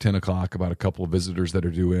after 10 o'clock about a couple of visitors that are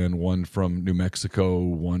due in, one from New Mexico,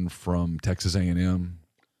 one from Texas A&M.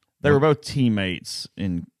 They were both teammates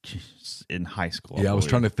in high school. Yeah, I was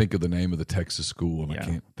trying to think of the name of the Texas school, and I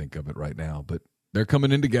can't think of it right now. But they're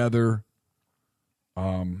coming in together.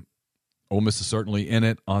 Ole Miss is certainly in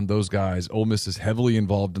it on those guys. Ole Miss is heavily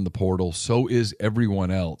involved in the portal. So is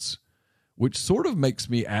everyone else, which sort of makes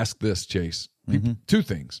me ask this, Chase. Two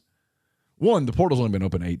things. One, the portal's only been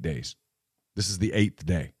open 8 days. This is the 8th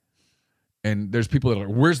day. And there's people that are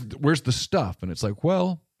like, where's the stuff? And it's like,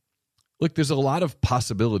 well, look, there's a lot of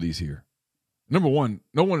possibilities here. Number one,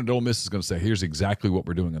 no one at Ole Miss is going to say, here's exactly what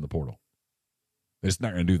we're doing in the portal. It's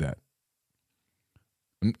not going to do that.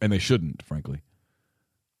 And they shouldn't, frankly.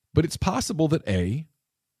 But it's possible that A,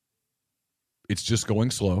 it's just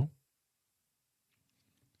going slow.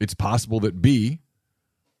 It's possible that B,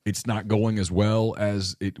 it's not going as well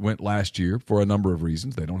as it went last year for a number of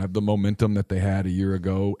reasons. They don't have the momentum that they had a year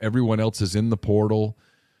ago. Everyone else is in the portal.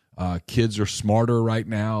 Kids are smarter right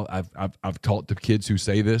now. I've talked to kids who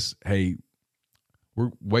say this, hey,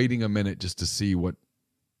 we're waiting a minute just to see what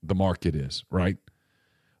the market is, right?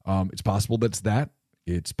 It's possible that's that.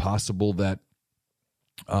 It's possible that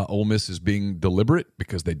Ole Miss is being deliberate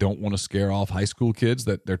because they don't want to scare off high school kids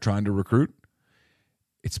that they're trying to recruit.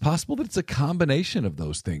 It's possible that it's a combination of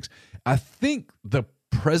those things. I think the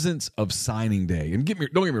presence of signing day, and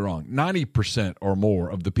don't get me wrong, 90% or more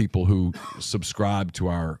of the people who subscribe to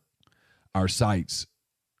our sites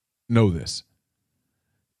know this.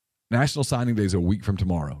 National Signing Day is a week from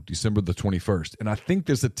tomorrow, December the 21st. And I think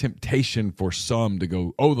there's a temptation for some to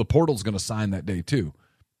go, oh, the portal's going to sign that day too.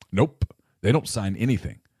 Nope. They don't sign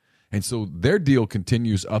anything. And so their deal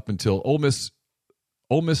continues up until Ole Miss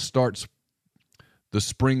starts the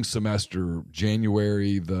spring semester,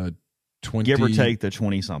 January the 20. Give or take the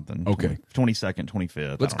 20-something. Okay. 22nd,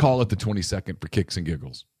 25th. Let's call it the 22nd for kicks and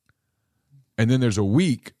giggles. And then there's a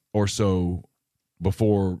week or so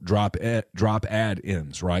before drop ad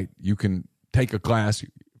ends, right? You can take a class.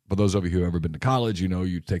 For those of you who have ever been to college,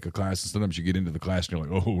 you take a class, and sometimes you get into the class and you're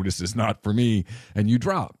like, oh, this is not for me, and you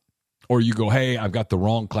drop. Or you go, hey, I've got the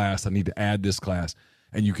wrong class. I need to add this class.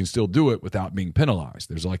 And you can still do it without being penalized.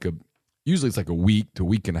 There's usually it's like a week to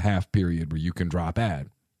week and a half period where you can drop ad.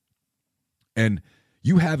 And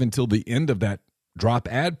you have until the end of that drop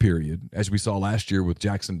ad period, as we saw last year with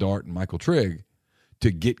Jackson Dart and Michael Trigg,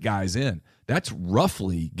 to get guys in. That's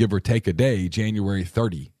roughly, give or take a day, January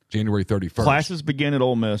 31st. Classes begin at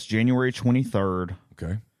Ole Miss January 23rd.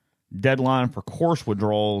 Okay. Deadline for course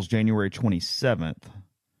withdrawals January 27th.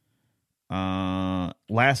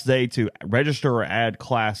 Last day to register or add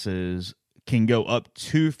classes can go up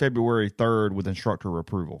to February 3rd with instructor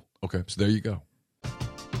approval. Okay, so there you go.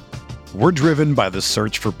 We're driven by the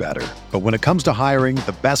search for better. But when it comes to hiring,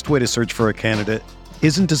 the best way to search for a candidate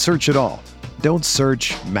isn't to search at all. Don't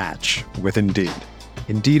search, match with Indeed.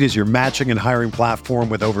 Indeed is your matching and hiring platform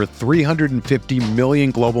with over 350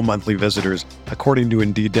 million global monthly visitors, according to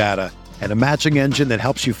Indeed data, and a matching engine that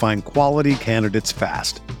helps you find quality candidates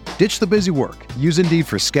fast. Ditch the busy work. Use Indeed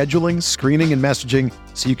for scheduling, screening, and messaging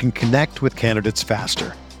so you can connect with candidates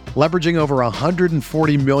faster. Leveraging over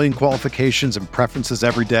 140 million qualifications and preferences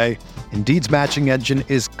every day, Indeed's matching engine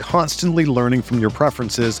is constantly learning from your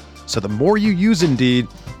preferences, so the more you use Indeed,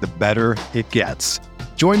 the better it gets.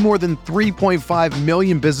 Join more than 3.5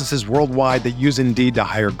 million businesses worldwide that use Indeed to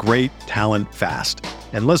hire great talent fast.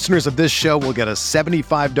 And listeners of this show will get a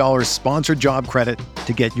 $75 sponsored job credit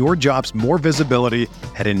to get your jobs more visibility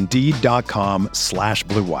at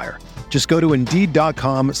Indeed.com/Blue Wire. Just go to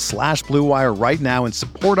Indeed.com/Blue Wire right now and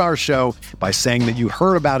support our show by saying that you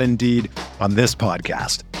heard about Indeed on this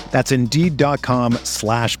podcast. That's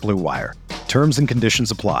Indeed.com/Blue Wire. Terms and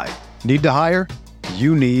conditions apply. Need to hire?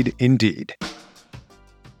 You need Indeed.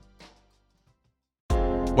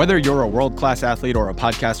 Whether you're a world-class athlete or a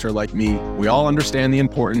podcaster like me, we all understand the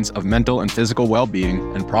importance of mental and physical well-being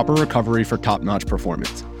and proper recovery for top-notch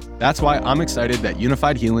performance. That's why I'm excited that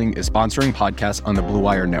Unified Healing is sponsoring podcasts on the Blue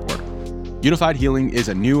Wire Network. Unified Healing is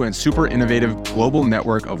a new and super innovative global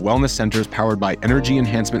network of wellness centers powered by Energy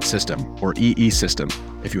Enhancement System, or EE System.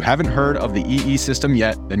 If you haven't heard of the EE System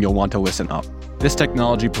yet, then you'll want to listen up. This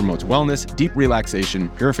technology promotes wellness, deep relaxation,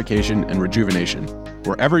 purification, and rejuvenation.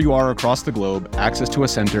 Wherever you are across the globe, access to a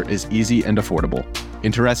center is easy and affordable.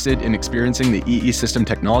 Interested in experiencing the EE System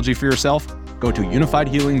technology for yourself? Go to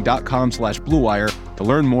unifiedhealing.com/Blue Wire to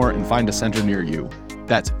learn more and find a center near you.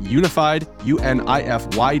 That's unified,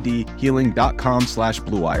 UNIFYD,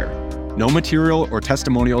 healing.com/Blue Wire. No material or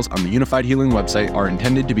testimonials on the Unified Healing website are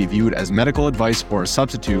intended to be viewed as medical advice or a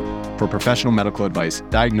substitute for professional medical advice,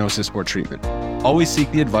 diagnosis, or treatment. Always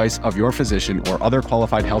seek the advice of your physician or other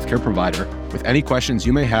qualified healthcare provider with any questions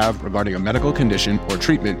you may have regarding a medical condition or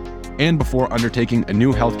treatment and before undertaking a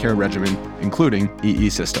new healthcare regimen, including EE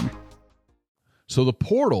system. So the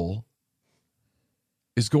portal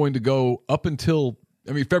is going to go up until,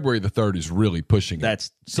 February the 3rd is really pushing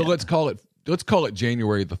it. Let's call it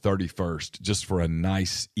January the 31st, just for a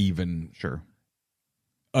nice, even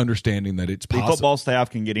understanding that it's possible. The football staff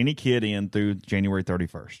can get any kid in through January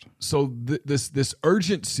 31st. So this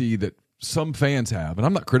urgency that some fans have, and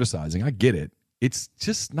I'm not criticizing, I get it. It's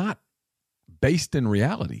just not based in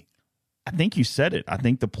reality. I think you said it. I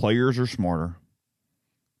think the players are smarter.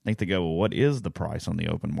 I think they go, well, what is the price on the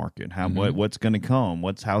open market? What's going to come?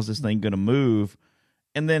 How's this thing going to move?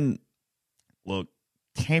 And then, look,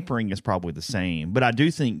 tampering is probably the same, but I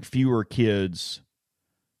do think fewer kids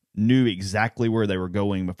knew exactly where they were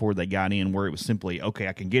going before they got in, where it was simply, okay,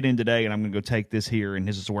 I can get in today and I'm going to go take this here and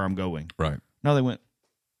this is where I'm going. Right. No, they went,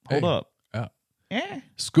 hold up.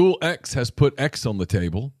 School X has put X on the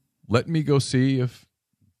table. Let me go see if...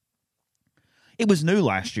 It was new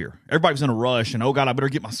last year. Everybody was in a rush and, oh, God, I better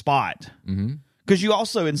get my spot. Because you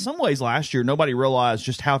also, in some ways last year, nobody realized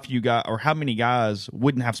just how few guys or how many guys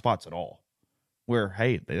wouldn't have spots at all. Where,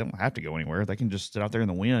 hey, they don't have to go anywhere. They can just sit out there in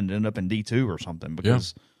the wind and end up in D2 or something,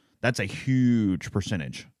 because that's a huge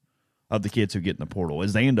percentage of the kids who get in the portal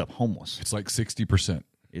is they end up homeless. It's like 60%.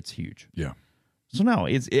 It's huge. Yeah. So, no,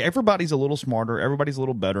 everybody's a little smarter. Everybody's a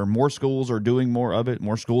little better. More schools are doing more of it.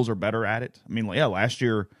 More schools are better at it. Last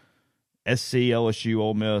year, SC, LSU,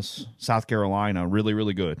 Ole Miss, South Carolina, really,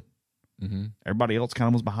 really good. Everybody else kind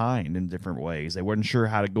of was behind in different ways. They weren't sure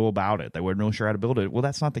how to go about it. They weren't really sure how to build it. Well,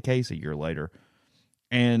 that's not the case a year later.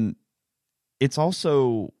 And it's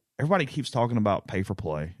also, everybody keeps talking about pay for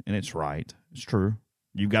play, and it's right. It's true.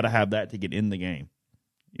 You've got to have that to get in the game.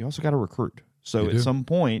 You also got to recruit. So at some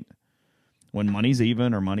point, when money's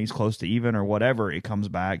even or money's close to even or whatever, it comes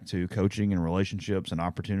back to coaching and relationships and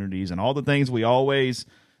opportunities and all the things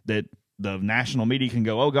that the national media can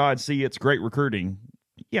go, oh, God, see, it's great recruiting.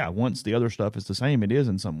 Yeah, once the other stuff is the same, it is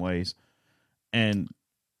in some ways. And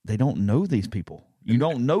they don't know these people. You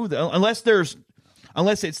don't know them unless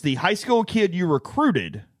it's the high school kid you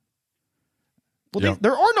recruited. Well,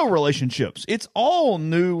 there are no relationships. It's all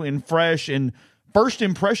new and fresh, and first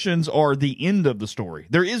impressions are the end of the story.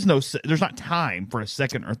 There's not time for a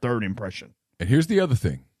second or third impression. And here's the other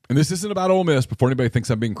thing, and this isn't about Ole Miss before anybody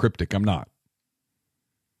thinks I'm being cryptic. I'm not.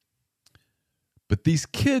 But these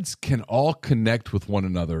kids can all connect with one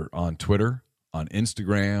another on Twitter, on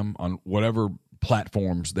Instagram, on whatever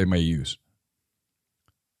platforms they may use.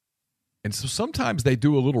 And so sometimes they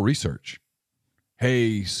do a little research.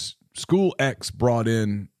 Hey, School X brought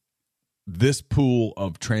in this pool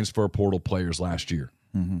of transfer portal players last year.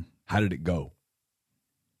 How did it go?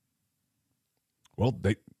 Well,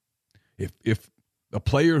 if a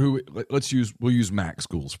player we'll use MAC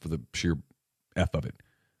schools for the sheer F of it.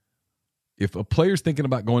 If a player's thinking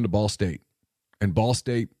about going to Ball State, and Ball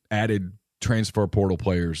State added transfer portal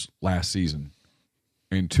players last season,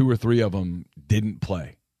 and 2 or 3 of them didn't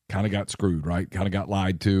play, kind of got screwed, right? Kind of got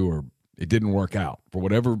lied to, or it didn't work out for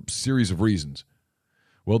whatever series of reasons.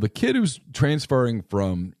 Well, the kid who's transferring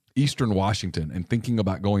from Eastern Washington and thinking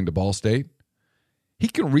about going to Ball State, he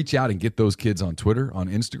can reach out and get those kids on Twitter, on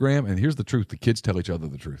Instagram, and here's the truth. The kids tell each other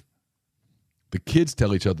the truth. The kids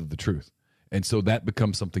tell each other the truth. And so that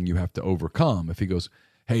becomes something you have to overcome. If he goes,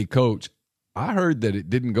 hey, coach, I heard that it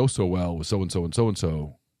didn't go so well with so-and-so and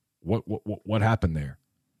so-and-so. What happened there?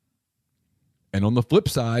 And on the flip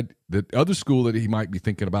side, the other school that he might be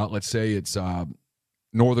thinking about, let's say it's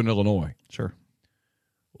Northern Illinois. Sure.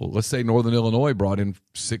 Well, let's say Northern Illinois brought in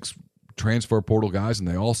 6 transfer portal guys, and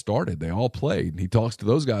they all started. They all played. And he talks to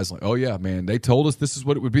those guys like, oh, yeah, man, they told us this is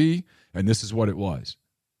what it would be, and this is what it was.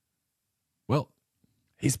 Well,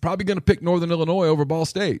 he's probably going to pick Northern Illinois over Ball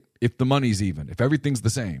State if the money's even, if everything's the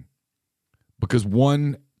same, because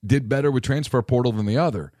one did better with transfer portal than the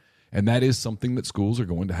other. And that is something that schools are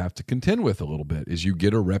going to have to contend with a little bit, is you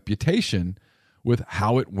get a reputation with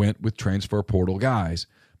how it went with transfer portal guys,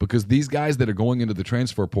 because these guys that are going into the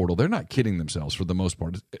transfer portal, they're not kidding themselves for the most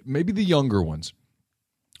part. Maybe the younger ones,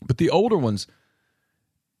 but the older ones,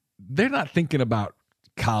 they're not thinking about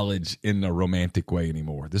college in a romantic way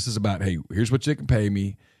anymore. This is about, hey, here's what you can pay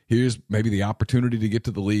me. Here's maybe the opportunity to get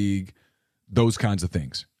to the league, those kinds of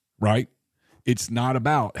things, right? It's not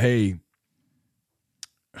about, hey,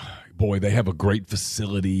 boy, they have a great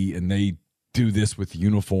facility and they do this with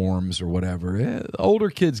uniforms or whatever. Older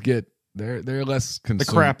kids get They're less consumed. The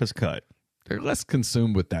crap is cut. They're less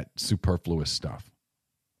consumed with that superfluous stuff.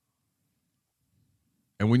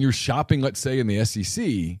 And when you're shopping, let's say in the SEC,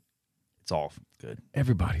 it's all good.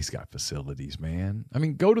 Everybody's got facilities, man. I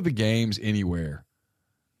mean, go to the games anywhere.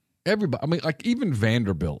 Everybody, I mean, like even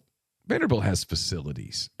Vanderbilt. Vanderbilt has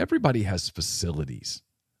facilities. Everybody has facilities.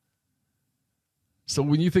 So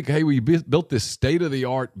when you think, hey, we built this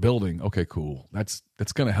state-of-the-art building, okay, cool. That's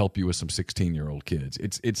going to help you with some 16-year-old kids.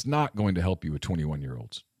 It's not going to help you with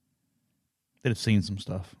 21-year-olds. They'd have seen some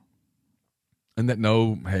stuff. And that,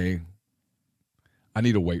 no, hey, I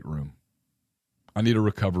need a weight room. I need a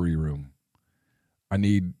recovery room. I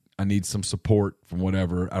need some support from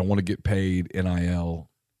whatever. I want to get paid NIL.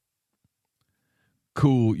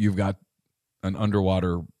 Cool, you've got an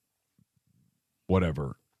underwater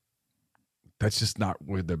whatever. That's just not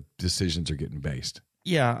where the decisions are getting based.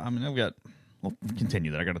 Yeah, I mean, we'll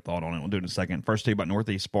continue that. I got a thought on it. We'll do it in a second. First, tell you about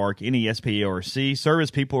Northeast Spark, NESPARC,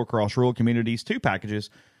 service people across rural communities. 2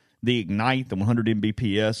 packages, the Ignite, the 100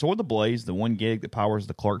 Mbps, or the Blaze, the 1 gig that powers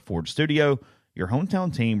the Clark Ford studio. Your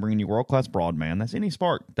hometown team bringing you world-class broadband. That's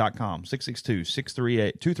NESPARC.com,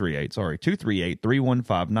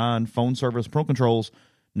 662-238-3159. Phone service, parental controls,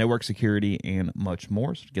 network security, and much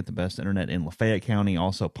more. So to get the best internet in Lafayette County,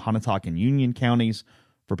 also Pontotoc and Union counties.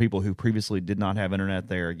 For people who previously did not have internet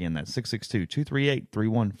there, again, that's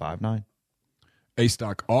 662-238-3159.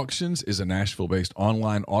 A-Stock Auctions is a Nashville-based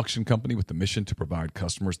online auction company with the mission to provide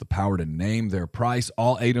customers the power to name their price.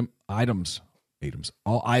 All items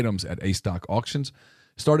at A-Stock Auctions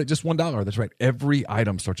start at just $1. That's right. Every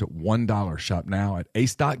item starts at $1. Shop now at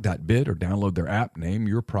astock.bid or download their app. Name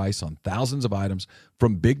your price on thousands of items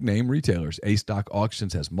from big-name retailers. A-Stock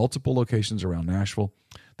Auctions has multiple locations around Nashville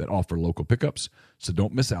that offer local pickups, so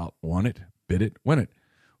don't miss out. Want it, bid it, win it.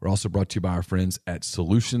 We're also brought to you by our friends at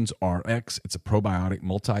Solutions RX. It's a probiotic,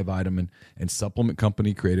 multivitamin, and supplement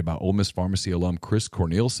company created by Ole Miss Pharmacy alum Chris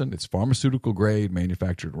Cornelison. It's pharmaceutical grade,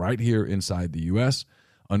 manufactured right here inside the U.S.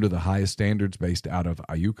 under the highest standards, based out of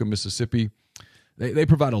Iuka, Mississippi. They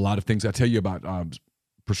provide a lot of things. I tell you about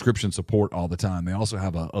prescription support all the time. They also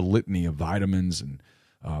have a litany of vitamins and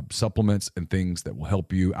supplements and things that will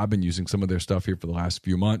help you. I've been using some of their stuff here for the last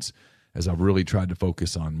few months as I've really tried to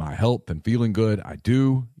focus on my health and feeling good. I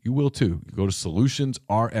do. You will too. You go to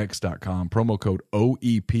solutionsrx.com, promo code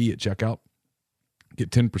OEP at checkout.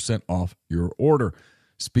 Get 10% off your order.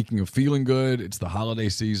 Speaking of feeling good, it's the holiday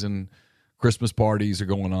season. Christmas parties are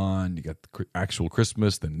going on. You got the actual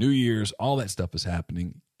Christmas, the New Year's, all that stuff is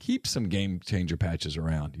happening. Keep some game changer patches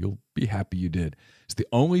around. You'll be happy you did. It's the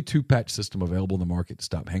only 2-patch system available in the market to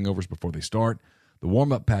stop hangovers before they start. The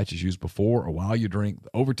warm-up patch is used before or while you drink.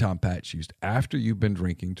 The overtime patch used after you've been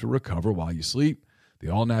drinking to recover while you sleep. The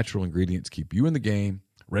all-natural ingredients keep you in the game,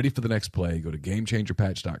 ready for the next play. Go to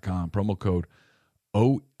GameChangerPatch.com. Promo code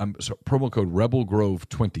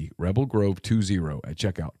RebelGrove20, RebelGrove20 at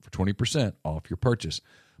checkout for 20% off your purchase.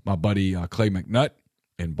 My buddy Clay McNutt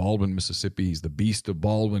in Baldwin, Mississippi. He's the beast of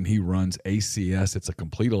Baldwin. He runs ACS. It's a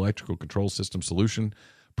complete electrical control system solution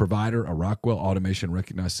provider, a Rockwell Automation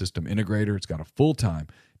Recognized System Integrator. It's got a full-time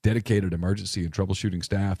dedicated emergency and troubleshooting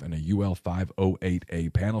staff and a UL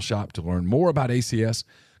 508A panel shop. To learn more about ACS,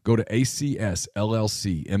 go to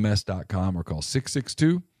acsllcms.com or call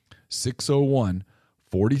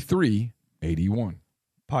 662-601-4381.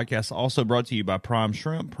 Podcast also brought to you by Prime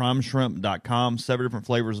Shrimp, primeshrimp.com. 7 different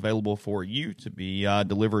flavors available for you to be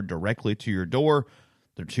delivered directly to your door.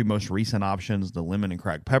 Their 2 most recent options, the lemon and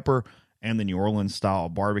cracked pepper and the New Orleans style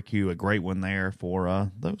barbecue, a great one there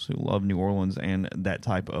for those who love New Orleans and that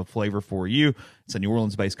type of flavor for you. It's a New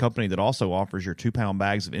Orleans-based company that also offers your 2-pound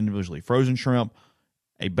bags of individually frozen shrimp,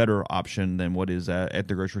 a better option than what is at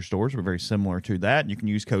the grocery stores, but very similar to that. You can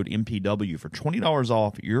use code MPW for $20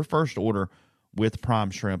 off your first order with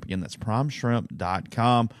Prime Shrimp. Again, that's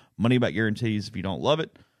primeshrimp.com. Money back guarantees if you don't love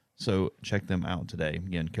it. So check them out today.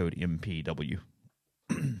 Again, code MPW.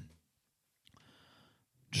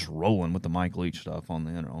 Just rolling with the Mike Leach stuff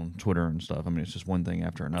on Twitter and stuff. I mean, it's just one thing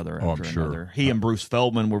after another after another. He and Bruce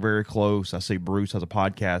Feldman were very close. I see Bruce has a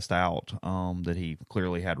podcast out that he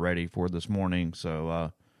clearly had ready for this morning.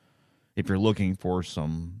 So if you're looking for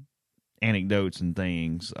some anecdotes and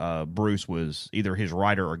things, Bruce was either his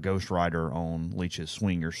writer or ghostwriter on Leach's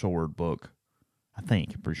Swing Your Sword book. I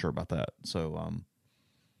think. Pretty sure about that. So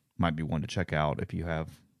might be one to check out if you have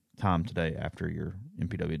time today after your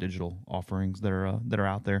MPW digital offerings that are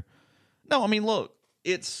out there. No, I mean, look,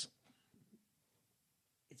 it's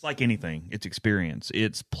like anything. It's experience.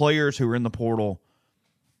 It's players who are in the portal.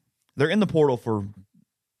 They're in the portal for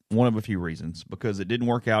one of a few reasons, because it didn't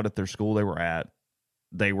work out at their school they were at.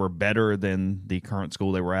 they were better than the current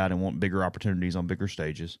school they were at and want bigger opportunities on bigger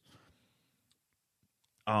stages.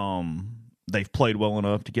 They've played well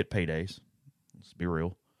enough to get paydays. Let's be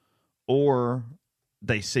real. Or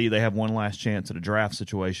they see they have one last chance at a draft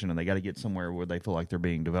situation and they got to get somewhere where they feel like they're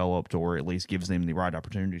being developed, or at least gives them the right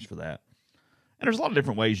opportunities for that. And there's a lot of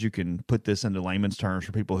different ways you can put this into layman's terms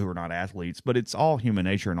for people who are not athletes, but it's all human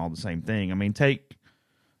nature and all the same thing. I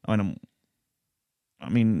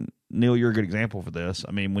mean, Neil, you're a good example for this.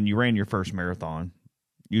 I mean, when you ran your first marathon,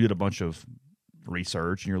 you did a bunch of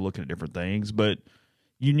research and you're looking at different things, but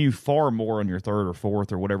you knew far more on your third or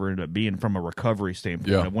fourth or whatever it ended up being from a recovery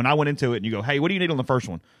standpoint. Yeah. When I went into it and you go, hey, what do you need on the first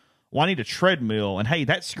one? Well, I need a treadmill, and hey,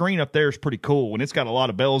 that screen up there is pretty cool, and it's got a lot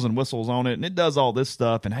of bells and whistles on it, and it does all this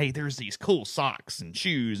stuff, and hey, there's these cool socks and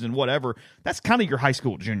shoes and whatever. That's kind of your high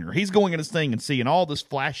school junior. He's going in his thing and seeing all this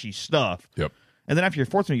flashy stuff. Yep. And then after your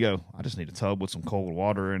fourth one, you go, I just need a tub with some cold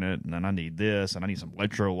water in it, and then I need this, and I need some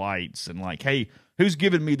electrolytes, and like, hey, who's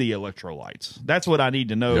giving me the electrolytes? That's what I need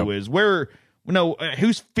to know is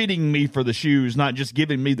who's fitting me for the shoes, not just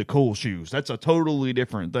giving me the cool shoes. That's a totally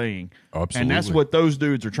different thing. Absolutely. And that's what those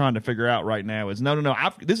dudes are trying to figure out right now is, no,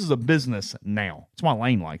 this is a business now. That's why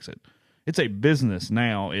Lane likes it. It's a business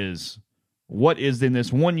now is what is in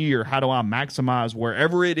this 1 year, how do I maximize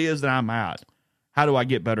wherever it is that I'm at? How do I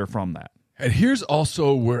get better from that? And here's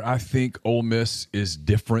also where I think Ole Miss is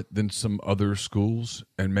different than some other schools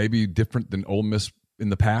and maybe different than Ole Miss in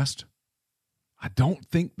the past. I don't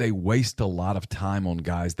think they waste a lot of time on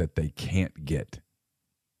guys that they can't get,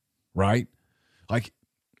 right? Like,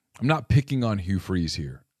 I'm not picking on Hugh Freeze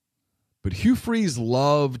here, but Hugh Freeze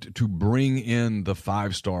loved to bring in the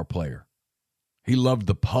 5-star player. He loved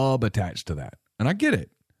the pub attached to that. And I get it,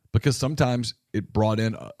 because sometimes it brought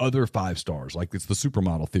in other 5 stars, like it's the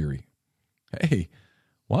supermodel theory. Hey,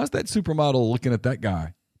 why is that supermodel looking at that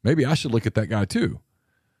guy? Maybe I should look at that guy too.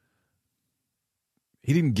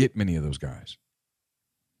 He didn't get many of those guys.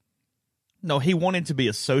 No, he wanted to be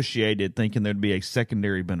associated, thinking there'd be a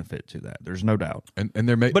secondary benefit to that. There's no doubt. And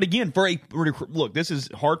there may, but again, look, this is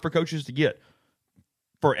hard for coaches to get.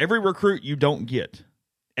 For every recruit you don't get,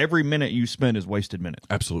 every minute you spend is wasted minute.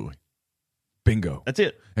 Absolutely. Bingo. That's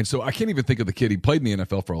it. And so I can't even think of the kid. He played in the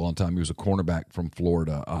NFL for a long time. He was a cornerback from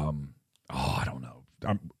Florida. I don't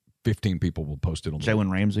know. 15 people will post it on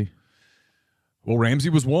Jalen Ramsey. Well, Ramsey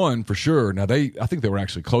was one for sure. Now I think they were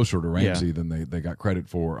actually closer to Ramsey than they got credit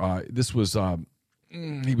for. This was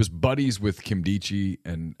he was buddies with Kim Dichie,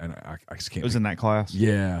 and I just can't. It was in that class.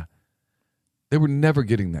 Yeah, they were never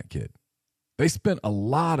getting that kid. They spent a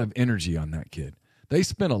lot of energy on that kid. They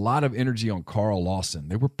spent a lot of energy on Carl Lawson.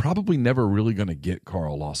 They were probably never really going to get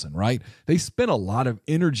Carl Lawson, right? They spent a lot of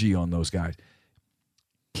energy on those guys.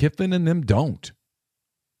 Kiffin and them don't.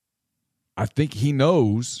 I think he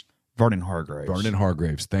knows. Vernon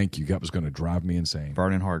Hargraves. Thank you. That was going to drive me insane.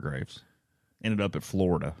 Vernon Hargraves ended up at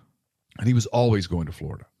Florida. And he was always going to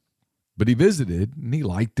Florida. But he visited, and he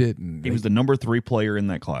liked it. And he was the number 3 player in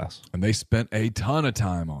that class. And they spent a ton of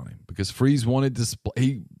time on him because Freeze wanted to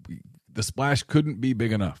the splash couldn't be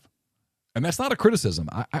big enough. And that's not a criticism.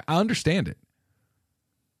 I understand it.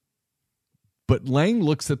 But Lane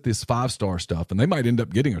looks at this 5-star stuff, and they might end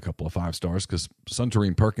up getting a couple of 5 stars because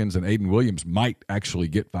Suntarine Perkins and Aiden Williams might actually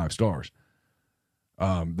get 5 stars.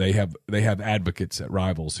 They have advocates at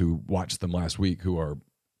Rivals who watched them last week who are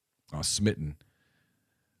smitten.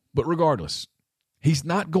 But regardless, he's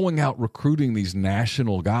not going out recruiting these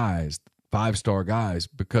national guys, 5-star guys,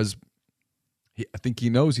 because I think he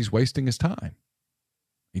knows he's wasting his time.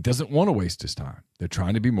 He doesn't want to waste his time. They're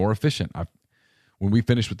trying to be more efficient. When we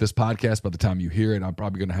finish with this podcast, by the time you hear it, I'm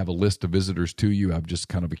probably going to have a list of visitors to you. I've just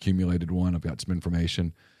kind of accumulated one. I've got some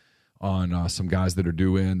information on some guys that are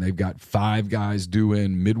due in. They've got 5 guys due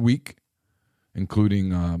in midweek,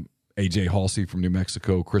 including A.J. Halsey from New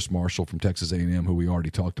Mexico, Chris Marshall from Texas A&M, who we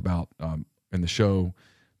already talked about in the show.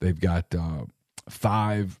 They've got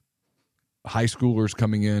 5 high schoolers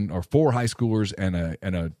coming in, or 4 high schoolers and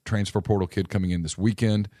a transfer portal kid coming in this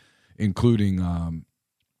weekend, including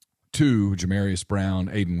 2, Jamarius Brown,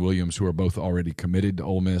 Aiden Williams, who are both already committed to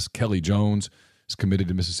Ole Miss. Kelly Jones is committed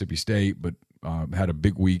to Mississippi State, but had a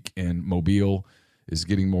big week in Mobile, is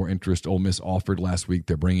getting more interest. Ole Miss offered last week.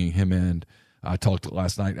 They're bringing him in. I talked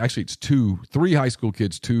last night. Actually, it's 3 high school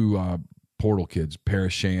kids, 2 portal kids.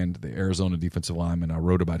 Paris Shand, the Arizona defensive lineman. I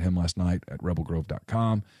wrote about him last night at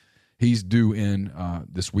rebelgrove.com. He's due in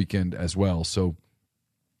this weekend as well. So,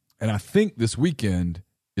 and I think this weekend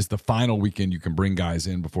is the final weekend you can bring guys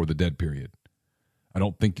in before the dead period. I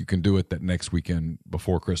don't think you can do it that next weekend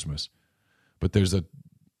before Christmas. But there's a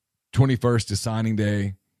 21st is signing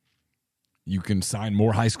day. You can sign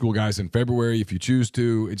more high school guys in February if you choose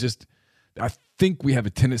to. I think we have a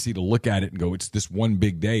tendency to look at it and go, it's this one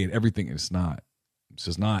big day and everything. And it's not. It's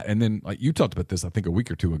just not. And then, like you talked about this, I think a week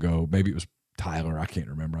or two ago, maybe it was Tyler. I can't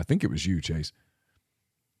remember. I think it was you, Chase.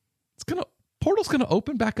 Portal's going to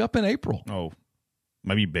open back up in April. Oh,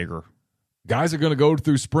 maybe bigger. Guys are going to go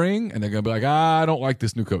through spring, and they're going to be like, I don't like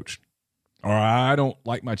this new coach. Or I don't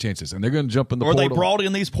like my chances. And they're going to jump in the portal. Or they brought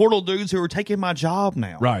in these portal dudes who are taking my job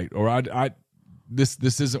now. Right. Or this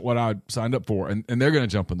isn't what I signed up for. And they're going to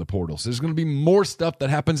jump in the portal. So there's going to be more stuff that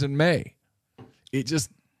happens in May. It just...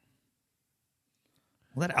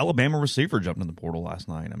 Well, that Alabama receiver jumped in the portal last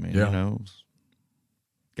night. I mean,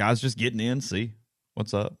 guys just getting in, see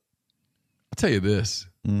what's up. I'll tell you this.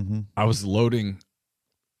 Mm-hmm. I was loading.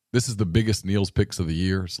 This is the biggest Neil's picks of the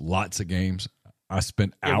year. It's lots of games. I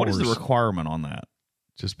spent hours. What is the requirement on that?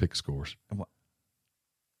 Just pick scores.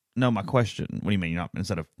 No, my question. What do you mean?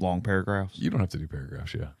 Instead of long paragraphs? You don't have to do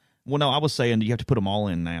paragraphs, yeah. Well, no, I was saying you have to put them all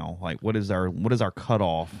in now. Like, what is our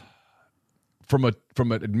cutoff? From an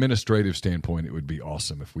administrative standpoint, it would be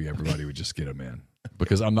awesome if everybody would just get them in,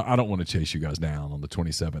 because I don't want to chase you guys down on the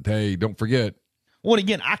 27th. Hey, don't forget. Well,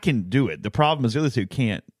 again, I can do it. The problem is the other two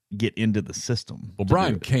can't get into the system. Well,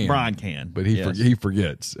 Brian can. Brian can, but he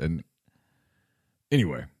forgets. And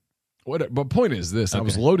anyway, but point is this: I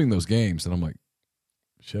was loading those games, and I'm like,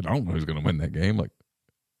 shit, I don't know who's going to win that game.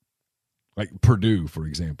 Like Purdue, for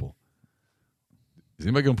example. Is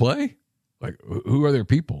anybody going to play? Like, who are their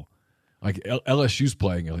people? Like LSU's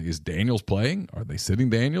playing. Like, is Daniels playing? Are they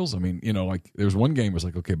sitting Daniels? I mean, like there was one game where it's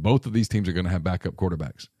like, okay, both of these teams are going to have backup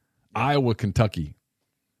quarterbacks. Iowa, Kentucky,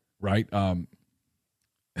 right?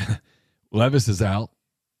 Levis is out.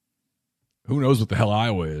 Who knows what the hell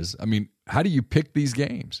Iowa is? I mean, how do you pick these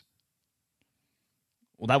games?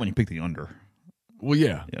 Well, that when you pick the under. Well,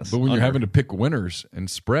 yeah. Yes, but when under. You're having to pick winners and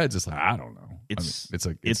spreads, it's like, I don't know. It's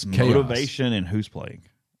chaos. motivation and who's playing.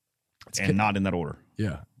 Not in that order.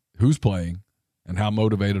 Yeah. Who's playing and how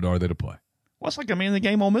motivated are they to play? Well, it's like, the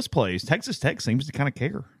game Ole Miss plays. Texas Tech seems to kind of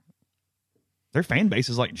care. Their fan base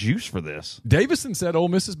is like juice for this. Davison said Ole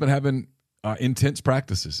Miss has been having intense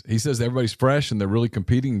practices. He says everybody's fresh and they're really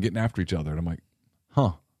competing and getting after each other. And I'm like,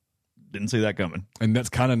 huh. Didn't see that coming. And that's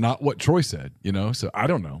kind of not what Troy said, So I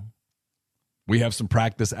don't know. We have some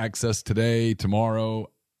practice access today,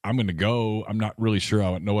 tomorrow. I'm going to go. I'm not really sure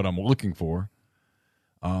I know what I'm looking for.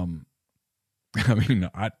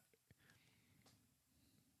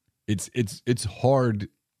 It's hard.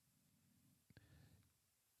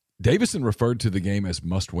 Davison referred to the game as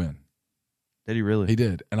must win. Did he really? He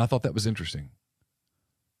did. And I thought that was interesting.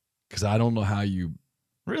 Because I don't know how you...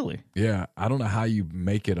 Really? Yeah. I don't know how you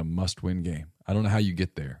make it a must-win game. I don't know how you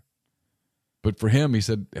get there. But for him, he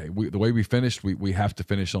said, hey, the way we finished, we have to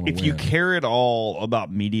finish on a win. If you care at all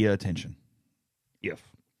about media attention, it's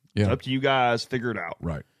up to you guys, figure it out.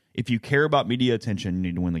 Right. If you care about media attention, you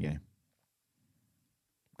need to win the game.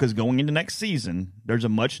 Because going into next season, there's a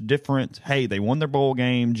much different, hey, they won their bowl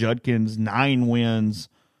game, Judkins, 9 wins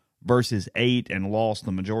versus 8 and lost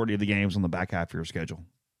the majority of the games on the back half of your schedule.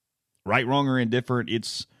 Right, wrong, or indifferent,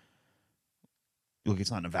 it's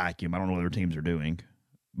not in a vacuum. I don't know what other teams are doing.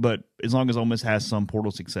 But as long as Ole Miss has some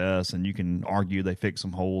portal success and you can argue they fix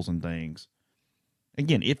some holes and things.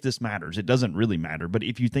 Again, if this matters, it doesn't really matter. But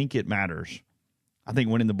if you think it matters, I think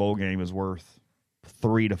winning the bowl game is worth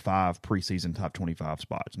 3 to 5 preseason top 25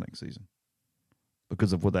 spots next season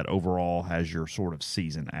because of what that overall has your sort of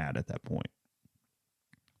season at that point.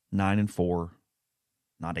 9-4,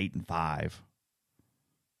 not 8-5.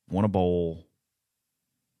 Won a bowl.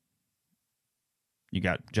 You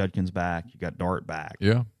got Judkins back. You got Dart back.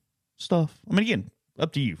 Yeah. Stuff. Again,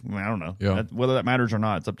 up to you. I don't know. Yeah. Whether that matters or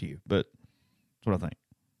not, it's up to you. But that's what I think.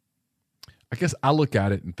 I guess I look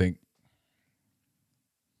at it and think,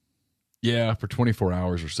 yeah, for 24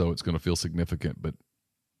 hours or so, it's going to feel significant. But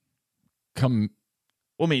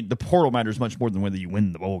the portal matters much more than whether you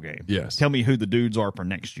win the bowl game. Yes. Tell me who the dudes are for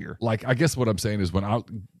next year. Like, I guess what I'm saying is when I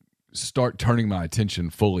start turning my attention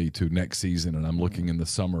fully to next season and I'm looking in the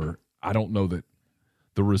summer, I don't know that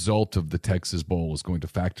the result of the Texas Bowl is going to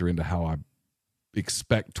factor into how I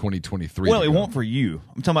expect 2023. Well, it won't for you.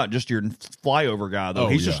 I'm talking about just your flyover guy, though.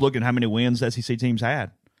 He's just looking at how many wins SEC teams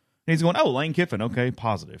had. And he's going, Lane Kiffin, okay,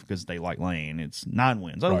 positive, because they like Lane. It's 9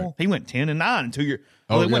 wins. Oh, right. He went 10-9 in 2 years.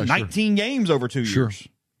 They went 19 games over 2 years.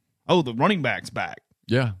 Oh, the running back's back.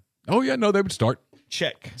 Yeah. Oh, yeah, no, they would start.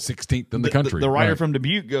 Check. 16th in the country. The writer from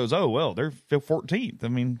Dubuque goes, they're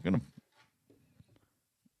 14th.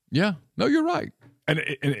 Yeah. No, you're right. And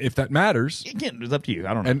if that matters, again, it's up to you.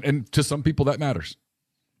 I don't know. And to some people that matters.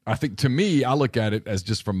 I think to me, I look at it as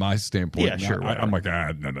just from my standpoint. Yeah, sure. I'm like,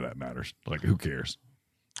 none of that matters. Like, who cares?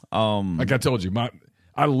 Um, Like I told you,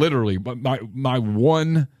 I literally, my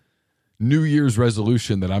one New Year's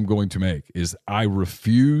resolution that I'm going to make is I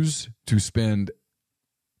refuse to spend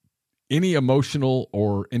any emotional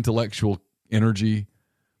or intellectual energy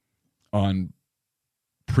on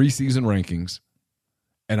preseason rankings,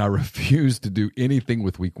 and I refuse to do anything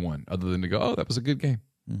with week one other than to go, oh, that was a good game.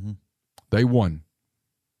 Mm-hmm. They won.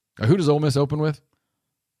 Now, who does Ole Miss open with?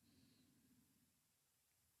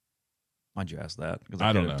 Why'd you ask that? Because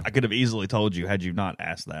I don't know. I could have easily told you had you not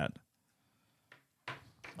asked that.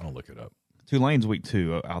 I'll look it up. Tulane's week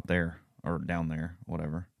 2 out there or down there,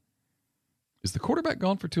 whatever. Is the quarterback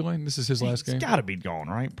gone for Tulane? This is his last game? It's got to be gone,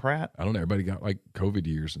 right, Pratt? I don't know. Everybody got like COVID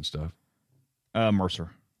years and stuff.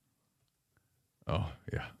 Mercer. Oh,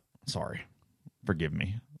 yeah. Sorry. Forgive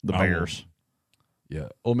me. The I will. Bears. Yeah.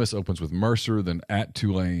 Ole Miss opens with Mercer, then at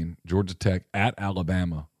Tulane, Georgia Tech, at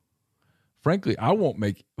Alabama. Frankly, I won't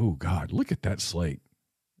make – oh, God, look at that slate.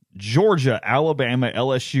 Georgia, Alabama,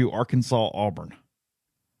 LSU, Arkansas, Auburn.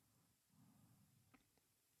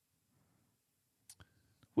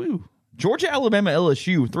 Woo. Georgia, Alabama,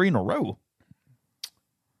 LSU, 3 in a row.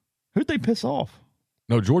 Who'd they piss off?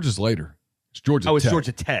 No, Georgia's later. It's Georgia Tech. Oh, it's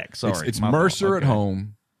Georgia Tech. Sorry. It's My Mercer fault. at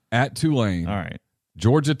home, at Tulane, All right.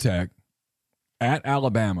 Georgia Tech, at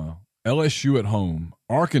Alabama, LSU at home,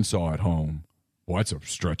 Arkansas at home. Boy, that's a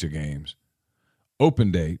stretch of games.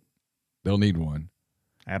 Open date. They'll need one.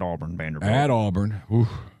 At Auburn, Vanderbilt. At Auburn. Ooh,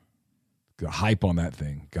 the hype on that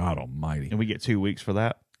thing. God almighty. And we get 2 weeks for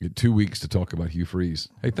that? Get 2 weeks to talk about Hugh Freeze.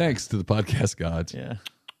 Hey, thanks to the podcast gods. Yeah.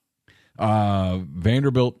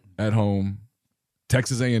 Vanderbilt at home,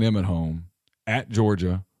 Texas A&M at home, at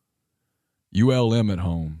Georgia, ULM at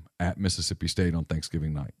home, at Mississippi State on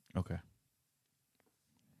Thanksgiving night. Okay.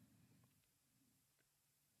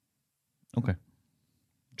 Okay.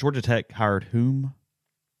 Georgia Tech hired whom?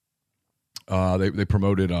 They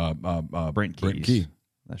promoted Brent Keys. Brent Key.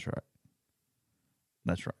 That's right.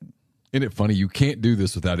 That's right. Isn't it funny? You can't do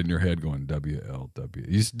this without in your head going WLW.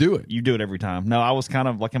 You just do it. You do it every time. No, I was kind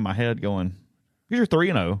of like in my head going, here's your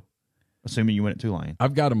 3-0, assuming you win at Tulane.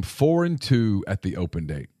 I've got them 4-2 at the open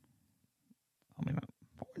date. I mean,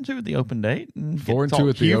 4-2 at the open date. And 4-2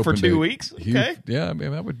 at the Hugh open for date. 2 weeks. Hugh, Okay. yeah, I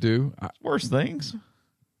mean that would do. Worse things.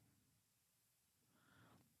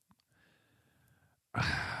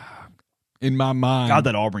 In my mind, God,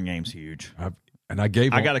 that Auburn game's huge. I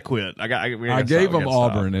gave. I got to quit. I gave them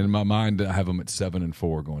Auburn, and in my mind, I have them at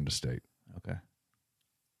 7-4 going to state. Okay.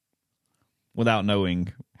 Without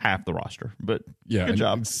knowing half the roster, but Yeah, good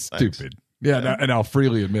job. It's stupid. Yeah, and I'll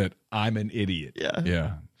freely admit I'm an idiot.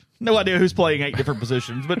 Yeah. No idea who's playing 8 different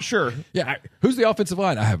positions, but sure. Yeah. Who's the offensive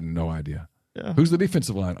line? I have no idea. Yeah. Who's the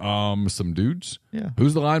defensive line? Some dudes. Yeah.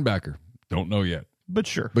 Who's the linebacker? Don't know yet. But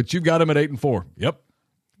sure. But you've got them at 8-4. Yep.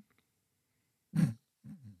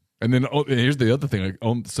 And then here's the other thing. Like,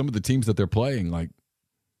 on some of the teams that they're playing, like,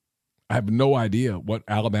 I have no idea what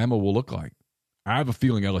Alabama will look like. I have a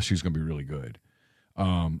feeling LSU's going to be really good.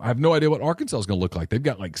 I have no idea what Arkansas is going to look like. They've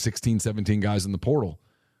got like 16, 17 guys in the portal.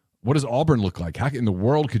 What does Auburn look like? How in the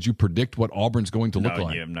world could you predict what Auburn's going to look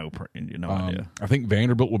like? You have no idea. I think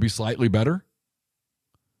Vanderbilt will be slightly better.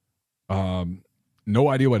 No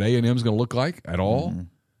idea what A&M is going to look like at all. Mm-hmm.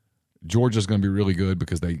 Georgia's going to be really good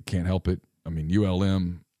because they can't help it. I mean,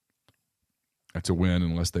 ULM, that's a win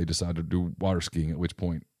unless they decide to do water skiing, at which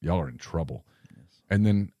point y'all are in trouble. Yes. And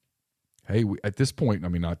then, hey, at this point, I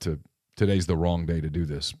mean, today's the wrong day to do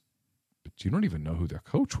this, but you don't even know who their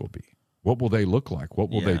coach will be. What will they look like? What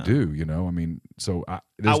will they do? You know, I mean, so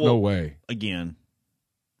there's no way. Again,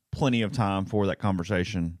 plenty of time for that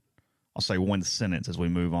conversation. I'll say one sentence as we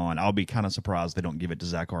move on. I'll be kind of surprised they don't give it to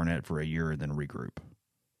Zach Arnett for a year and then regroup.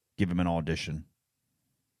 Give him an audition.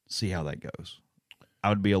 See how that goes. I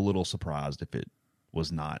would be a little surprised if it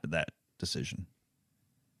was not that decision.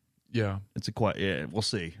 Yeah. We'll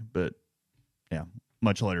see. But, yeah,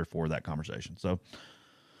 much later for that conversation. So,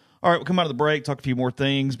 all right, we'll come out of the break, talk a few more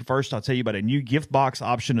things. But first, I'll tell you about a new gift box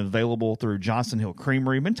option available through Johnston Hill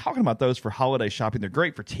Creamery. Been talking about those for holiday shopping. They're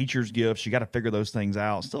great for teachers' gifts. You got to figure those things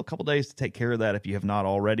out. Still a couple days to take care of that if you have not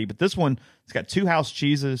already. But this one, it's got 2 house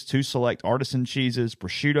cheeses, 2 select artisan cheeses,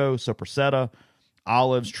 prosciutto, sopressata,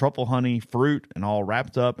 olives, truffle honey, fruit, and all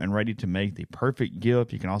wrapped up and ready to make the perfect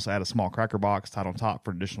gift. You can also add a small cracker box tied on top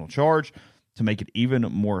for additional charge. To make it even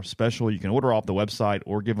more special, you can order off the website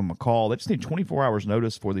or give them a call. They just need 24 hours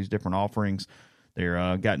notice for these different offerings.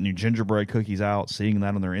 They're got new gingerbread cookies out, seeing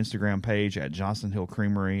that on their Instagram page at Johnston Hill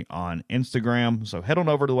Creamery on Instagram. So head on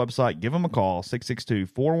over to the website, give them a call,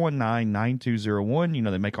 662-419-9201. You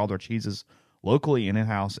know, they make all their cheeses locally and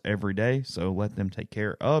in-house every day, so let them take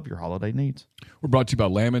care of your holiday needs. We're brought to you by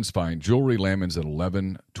Lammon's Fine Jewelry. Lammon's at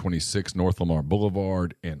 1126 North Lamar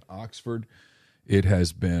Boulevard in Oxford. It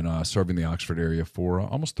has been serving the Oxford area for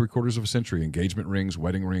almost 3/4 of a century. Engagement rings,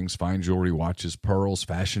 wedding rings, fine jewelry, watches, pearls,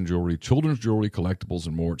 fashion jewelry, children's jewelry, collectibles,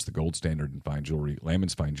 and more. It's the gold standard in fine jewelry.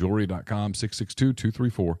 LammonsFineJewelry.com,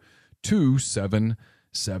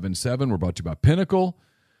 662-234-2777. We're brought to you by Pinnacle.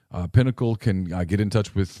 Pinnacle can get in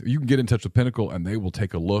touch with Pinnacle, and they will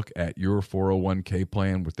take a look at your 401k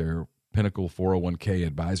plan with their Pinnacle 401k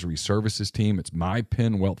advisory services team. It's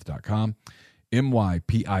mypinwealth.com,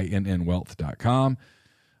 mypinnwealth.com.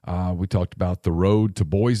 We talked about the road to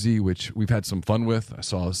Boise, which we've had some fun with. I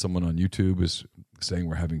saw someone on YouTube is saying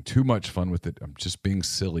we're having too much fun with it. I'm just being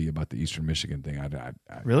silly about the Eastern Michigan thing. I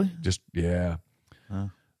Really? Just, yeah.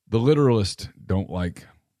 The literalists don't like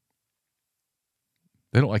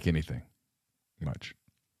anything much.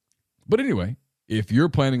 But anyway, if you're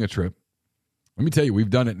planning a trip, let me tell you, we've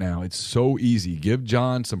done it now. It's so easy. Give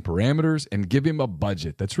John some parameters and give him a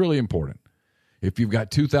budget. That's really important. If you've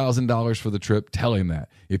got $2,000 for the trip, tell him that.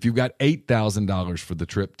 If you've got $8,000 for the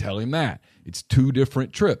trip, tell him that. It's two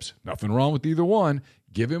different trips. Nothing wrong with either one.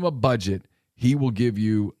 Give him a budget. He will give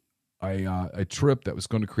you a trip that was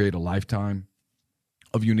going to create a lifetime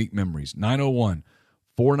of unique memories.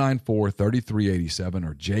 901-494-3387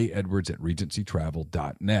 or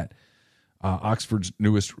jedwards@regencytravel.net. Oxford's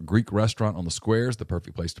newest Greek restaurant on the squares, the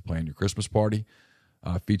perfect place to plan your Christmas party.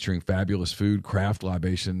 Featuring fabulous food, craft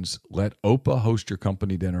libations. Let OPA host your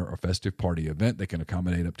company dinner or festive party event. They can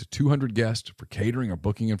accommodate up to 200 guests. For catering or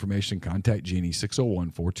booking information, contact Jeannie,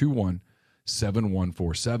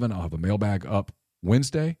 601-421-7147. I'll have a mailbag up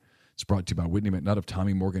Wednesday. It's brought to you by Whitney McNutt of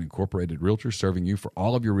Tommy Morgan Incorporated Realtors, serving you for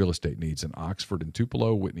all of your real estate needs in Oxford and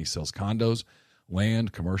Tupelo. Whitney sells condos,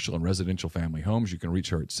 land, commercial, and residential family homes. You can reach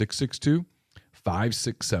her at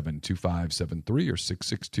 662-567-2573 or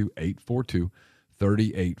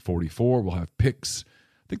 662-842-3844. We'll have pics. I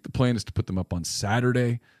think the plan is to put them up on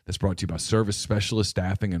Saturday. That's brought to you by Service Specialist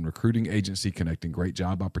Staffing and Recruiting Agency, connecting great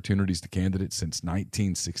job opportunities to candidates since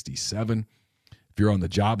 1967. If you're on the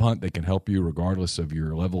job hunt, they can help you regardless of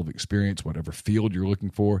your level of experience, whatever field you're looking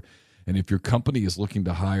for. And if your company is looking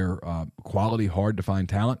to hire quality, hard-to-find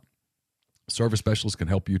talent, Service Specialists can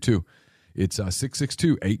help you too. It's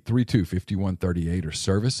 662-832-5138 or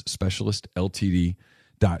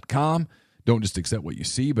servicespecialistltd.com. Don't just accept what you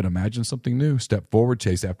see, but imagine something new. Step forward,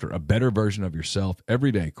 chase after a better version of yourself.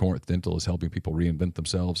 Every day, Corinth Dental is helping people reinvent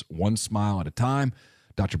themselves one smile at a time.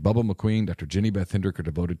 Dr. Bubba McQueen, Dr. Jenny Beth Hendrick are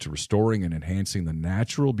devoted to restoring and enhancing the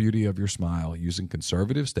natural beauty of your smile using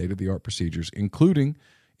conservative, state-of-the-art procedures, including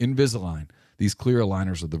Invisalign. These clear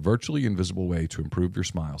aligners are the virtually invisible way to improve your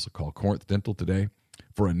smile. So call Corinth Dental today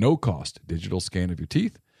for a no-cost digital scan of your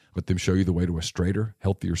teeth. Let them show you the way to a straighter,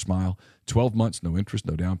 healthier smile. 12 months, no interest,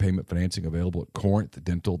 no down payment financing available at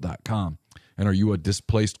corinthdental.com. And are you a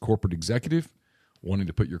displaced corporate executive wanting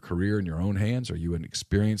to put your career in your own hands? Are you an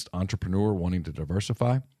experienced entrepreneur wanting to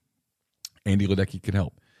diversify? Andy Ledecky can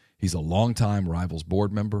help. He's a longtime Rivals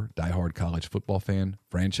board member, diehard college football fan,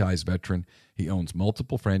 franchise veteran. He owns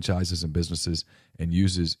multiple franchises and businesses and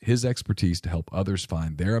uses his expertise to help others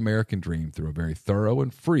find their American dream through a very thorough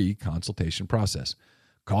and free consultation process.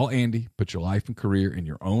 Call Andy, put your life and career in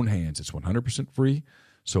your own hands. It's 100% free,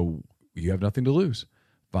 so you have nothing to lose.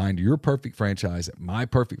 Find your perfect franchise at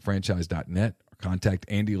myperfectfranchise.net or contact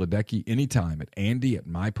Andy Ledecky anytime at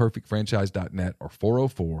andy@myperfectfranchise.net or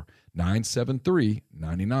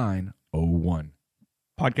 404-973-9901.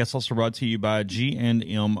 Podcast also brought to you by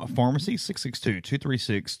G&M Pharmacy,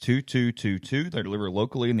 662-236-2222. They deliver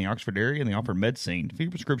locally in the Oxford area, and they offer MedScene. Fill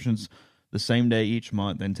your prescriptions the same day each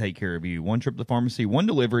month and take care of you. One trip to the pharmacy, one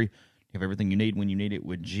delivery. You have everything you need when you need it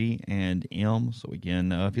with G&M. So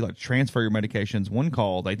again, if you like to transfer your medications, one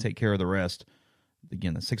call, they take care of the rest.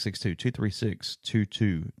 Again, that's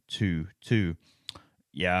 662-236-2222.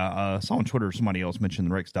 Yeah, I saw on Twitter somebody else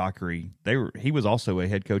mentioned Rex Dockery. He was also a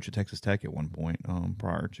head coach at Texas Tech at one point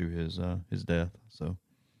prior to his death. So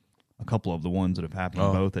a couple of the ones that have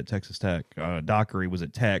happened both at Texas Tech. Dockery was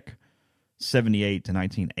at Tech 78 to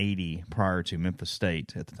 1980 prior to Memphis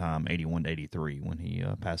State at the time, 81 to 83 when he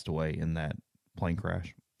passed away in that plane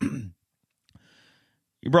crash. You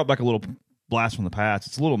brought back a little blast from the past.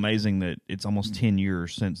 It's a little amazing that it's almost 10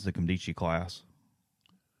 years since the Comdici class.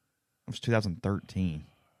 It was 2013.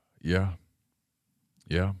 Yeah.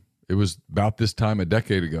 It was about this time a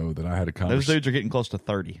decade ago that I had a conversation. Those dudes are getting close to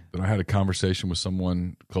 30. That I had a conversation with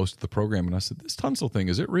someone close to the program, and I said, this Tunsil thing,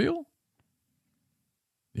 is it real?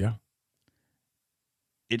 Yeah.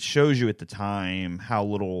 It shows you at the time how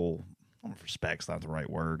little don't know if respect's not the right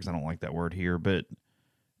word because I don't like that word here, but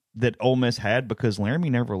that Ole Miss had because Laramie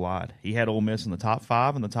never lied. He had Ole Miss in the top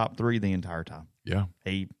 5 and the top 3 the entire time. Yeah.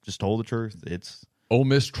 He just told the truth. Ole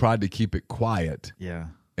Miss tried to keep it quiet. Yeah.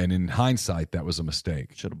 And in hindsight, that was a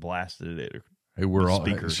mistake. Should have blasted it. Hey, we're all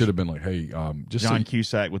Speakers. should have been like, hey, just John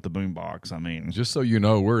Cusack with the boombox. I mean, just so you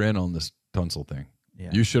know, we're in on this Tunsil thing. Yeah.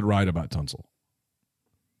 You should write about Tunsil.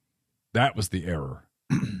 That was the error.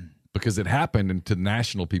 Because it happened, and to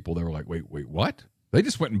national people, they were like, wait, what? They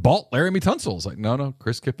just went and bought Laramie Tunsil. It's like, no,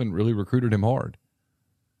 Chris Kiffin really recruited him hard.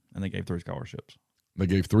 And they gave 3 scholarships. They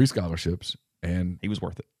gave 3 scholarships, and He was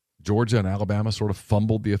worth it. Georgia and Alabama sort of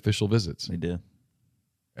fumbled the official visits. They did.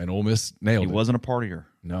 And Ole Miss nailed it. He wasn't a partier.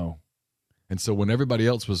 No. And so when everybody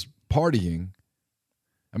else was partying,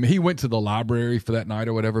 I mean, he went to the library for that night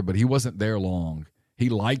or whatever, but he wasn't there long. He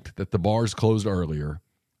liked that the bars closed earlier,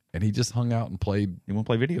 and he just hung out and played He won't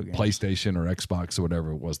play video games. PlayStation or Xbox or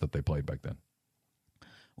whatever it was that they played back then.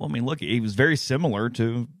 Well, I mean, look, he was very similar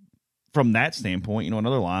to, from that standpoint,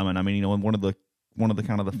 another lineman. I mean, one of the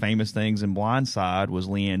kind of the famous things in Blindside was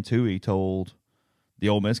Leanne Toohey told the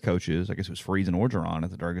Ole Miss coaches, I guess it was Freeze and Orgeron at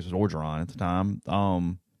the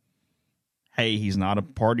time, hey, he's not a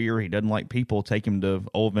partier. He doesn't like people. Take him to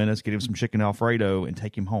Old Venice, get him some chicken Alfredo, and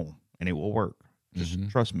take him home, and it will work. Just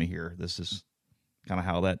trust me here. This is kind of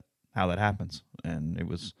how that happens. And it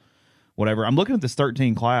was whatever. I'm looking at this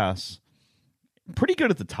 13 class. Pretty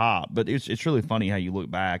good at the top, but it's really funny how you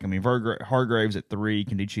look back. I mean, Hargraves at 3,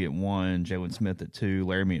 Kandichi at 1, Jalen Smith at 2,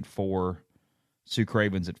 Laramie at 4, Sue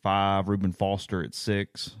Cravens at 5, Reuben Foster at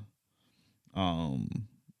 6.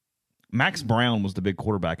 Max Brown was the big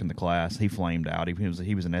quarterback in the class. He flamed out.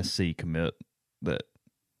 He was an SC commit that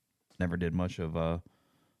never did much of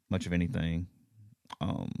anything.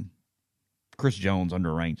 Chris Jones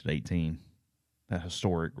underranked at 18. That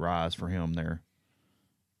historic rise for him there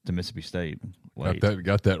to Mississippi State.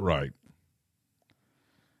 Got that right.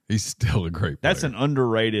 He's still a great player. That's an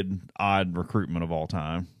underrated, odd recruitment of all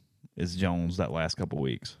time, is Jones that last couple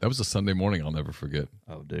weeks. That was a Sunday morning I'll never forget.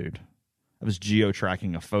 Oh, dude. I was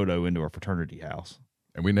geo-tracking a photo into our fraternity house.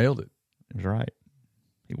 And we nailed it. It was right.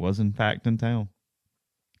 He was, in fact, in town.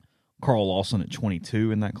 Carl Lawson at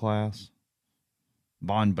 22 in that class.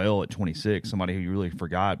 Von Bell at 26, somebody who you really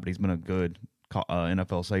forgot, but he's been a good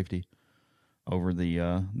NFL safety over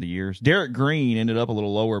the years. Derek Green ended up a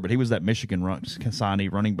little lower, but he was that Michigan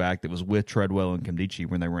signee running back that was with Treadwell and Kimdichie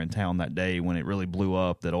when they were in town that day when it really blew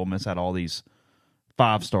up that Ole Miss had all these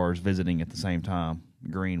 5-stars visiting at the same time.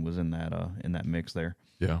 Green was in that mix there.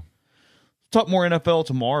 Yeah. Talk more NFL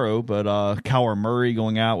tomorrow, but Kyler Murray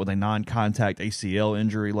going out with a non-contact ACL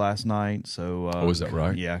injury last night. So, is that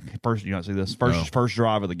right? Yeah. First, you don't see this. First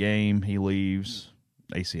drive of the game, he leaves.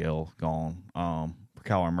 ACL gone for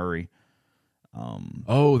Kyler Murray.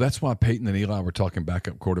 That's why Peyton and Eli were talking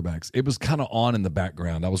backup quarterbacks. It was kind of on in the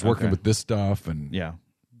background. I was working with this stuff, and yeah.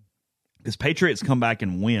 Because Patriots come back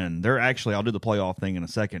and win. They're actually, I'll do the playoff thing in a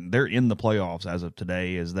second. They're in the playoffs as of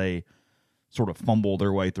today as they sort of fumble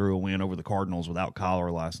their way through a win over the Cardinals without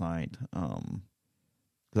Kyler last night. Because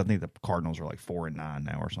I think the Cardinals are like 4-9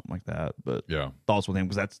 now or something like that. But yeah, thoughts with him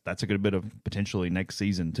because that's a good bit of potentially next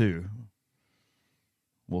season too.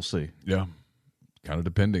 We'll see. Yeah, kind of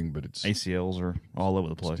depending, but it's ACLs are all over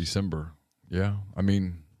the place. It's December. Yeah, I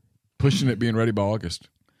mean, pushing it, being ready by August.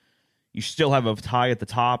 You still have a tie at the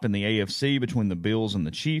top in the AFC between the Bills and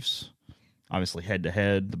the Chiefs. Obviously,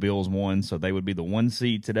 head-to-head, the Bills won, so they would be the 1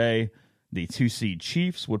 seed today. The 2 seed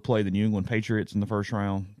Chiefs would play the New England Patriots in the first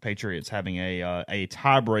round. Patriots having a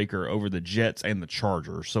tiebreaker over the Jets and the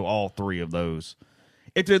Chargers, so all 3 of those.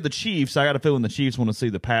 If they're the Chiefs, I got a feeling the Chiefs want to see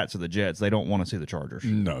the Pats or the Jets. They don't want to see the Chargers.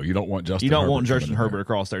 No, you don't want Justin. You don't Herbert want Justin Herbert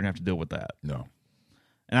across there and have to deal with that. No.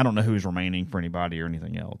 And I don't know who's remaining for anybody or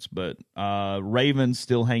anything else. But Ravens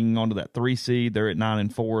still hanging on to that 3 seed. They're at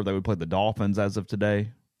 9-4. They would play the Dolphins as of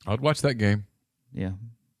today. I'd watch that game. Yeah.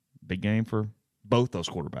 Big game for both those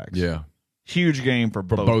quarterbacks. Yeah. Huge game for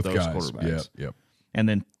both those guys. quarterbacks. Yep. And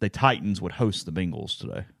then the Titans would host the Bengals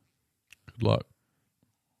today. Good luck.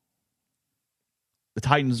 The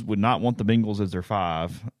Titans would not want the Bengals as their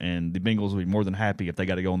 5, and the Bengals would be more than happy if they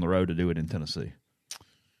got to go on the road to do it in Tennessee.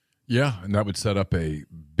 Yeah, and that would set up a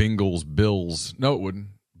Bengals-Bills. No, it wouldn't.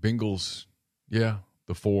 Bengals, yeah,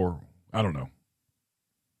 the 4. I don't know.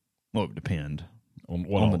 Well, it would depend on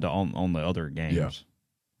the other games. Yeah.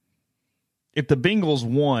 If the Bengals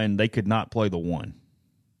won, they could not play the 1.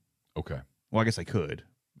 Okay. Well, I guess they could,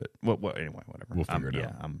 but anyway, whatever. We'll figure it out.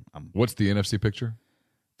 Yeah, I'm. What's the NFC picture?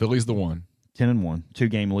 Philly's the 1. 10-1,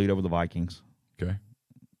 2-game lead over the Vikings. Okay.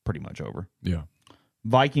 Pretty much over. Yeah.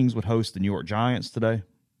 Vikings would host the New York Giants today.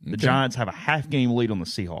 The Giants have a half-game lead on the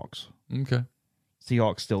Seahawks. Okay.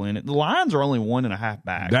 Seahawks still in it. The Lions are only 1.5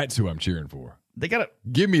 back. That's who I'm cheering for. They got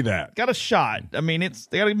Give me that. a shot. I mean,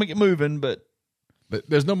 they got to make it moving, but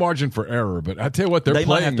There's no margin for error, but I tell you what, They might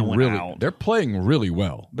playing have to win really. out. They're playing really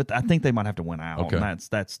well. I think they might have to win out. Okay. And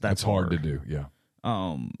that's hard to do.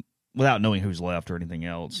 Yeah. Without knowing who's left or anything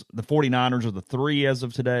else. The 49ers are the 3 as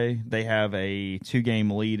of today. They have a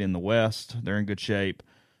 2-game lead in the West. They're in good shape.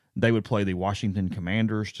 They would play the Washington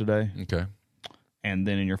Commanders today. Okay. And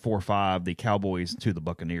then in your 4-5, the Cowboys to the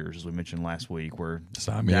Buccaneers, as we mentioned last week, where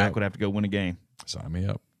Sign me Dak up. would have to go win a game. Sign me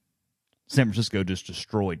up. San Francisco just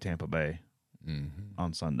destroyed Tampa Bay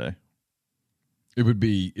on Sunday. It would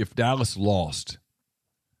be, if Dallas lost,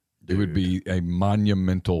 it would be a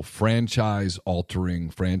monumental,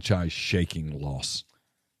 franchise-altering, franchise-shaking loss.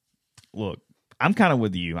 Look, I'm kind of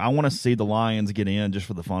with you. I want to see the Lions get in just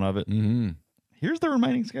for the fun of it. Mm-hmm. Here's the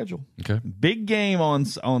remaining schedule. Okay. Big game on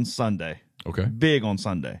Sunday. Okay. Big on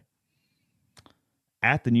Sunday.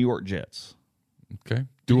 At the New York Jets. Okay.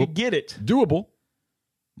 You get it. Doable.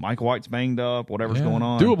 Mike White's banged up, whatever's Yeah, going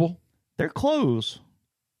on. Doable. They're close.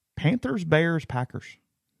 Panthers, Bears, Packers.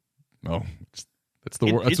 Oh, that's the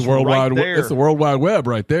It's World right Wide there. That's the World Wide Web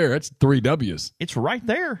right there. That's 3 W's. It's right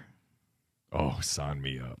there. Oh, sign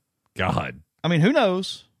me up. God. I mean, who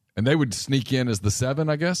knows? And they would sneak in as the 7,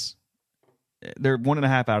 I guess. They're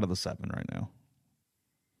 1.5 out of the 7 right now.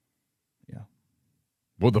 Yeah.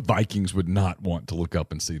 Well, the Vikings would not want to look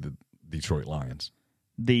up and see the Detroit Lions.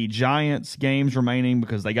 The Giants games remaining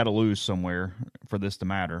because they got to lose somewhere for this to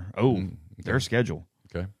matter. Their schedule.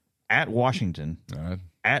 Okay. At Washington, All right.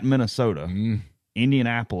 at Minnesota,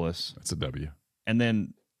 Indianapolis, That's a W. and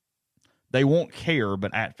then they won't care,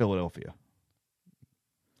 but at Philadelphia.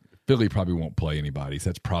 Philly probably won't play anybody,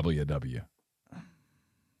 so that's probably a W.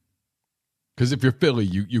 Because if you're Philly,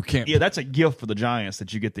 you can't. Yeah, that's a gift for the Giants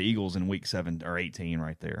that you get the Eagles in week 7 or 18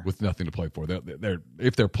 right there. With nothing to play for.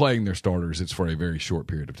 If they're playing their starters, it's for a very short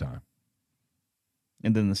period of time.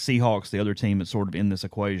 And then the Seahawks, the other team that's sort of in this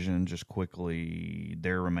equation, just quickly,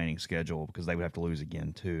 their remaining schedule, because they would have to lose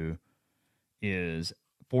again too, is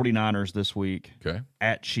 49ers this week, Okay.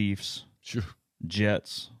 at Chiefs, Sure.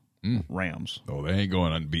 Jets, Rams. Oh, they ain't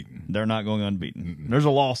going unbeaten. They're not going unbeaten. There's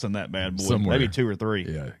a loss in that bad boy. Somewhere. Maybe 2 or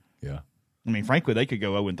 3. Yeah. I mean, frankly, they could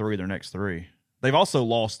go 0-3 their next 3. They've also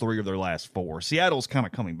lost 3 of their last 4. Seattle's kind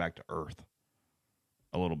of coming back to earth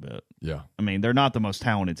a little bit. Yeah. I mean, they're not the most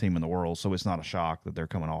talented team in the world, so it's not a shock that they're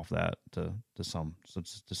coming off that to some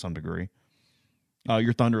degree.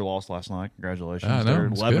 Your Thunder lost last night. Congratulations. I know, They're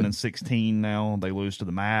it's 11-16 now. They lose to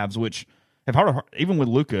the Mavs, which even with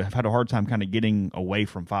Luka, have had a hard time kind of getting away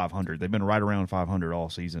from 500. They've been right around 500 all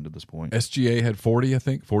season to this point. SGA had 40, I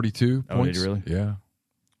think, 42 Oh, points. did he really? Yeah.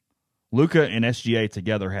 Luka and SGA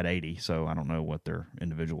together had 80, so I don't know what their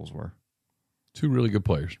individuals were. 2 really good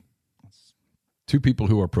players. 2 people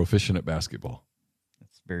who are proficient at basketball.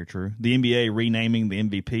 That's very true. The NBA renaming the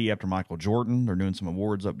MVP after Michael Jordan. They're doing some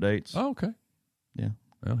awards updates. Oh, okay. Yeah.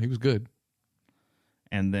 Well, he was good.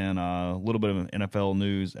 And then a little bit of NFL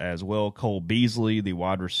news as well. Cole Beasley, the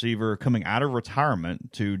wide receiver, coming out of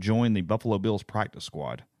retirement to join the Buffalo Bills practice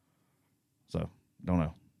squad. So, don't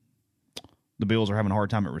know. The Bills are having a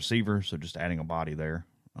hard time at receiver, so just adding a body there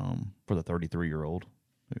for the 33-year-old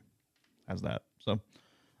who has that. So,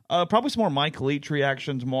 probably some more Mike Leach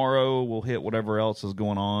reaction tomorrow. We'll hit whatever else is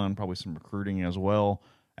going on. Probably some recruiting as well,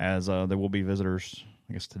 as there will be visitors,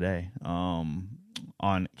 I guess, today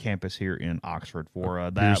on campus here in Oxford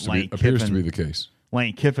for that. Appears to be the case.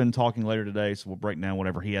 Lane Kiffin talking later today, so we'll break down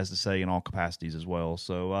whatever he has to say in all capacities as well.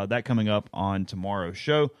 So that coming up on tomorrow's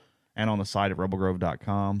show and on the site at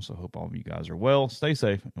rebelgrove.com. So hope all of you guys are well. Stay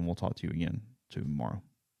safe, and we'll talk to you again tomorrow.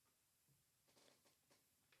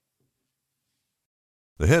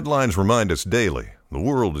 The headlines remind us daily the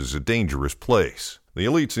world is a dangerous place. The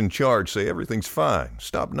elites in charge say everything's fine,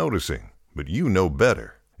 stop noticing. But you know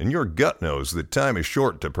better. And your gut knows that time is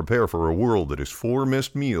short to prepare for a world that is 4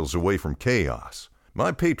 missed meals away from chaos.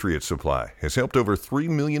 My Patriot Supply has helped over 3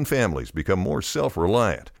 million families become more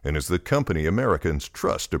self-reliant and is the company Americans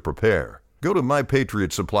trust to prepare. Go to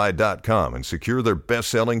MyPatriotSupply.com and secure their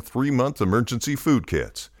best-selling 3-month emergency food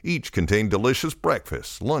kits. Each contain delicious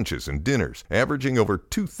breakfasts, lunches, and dinners, averaging over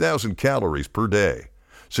 2,000 calories per day.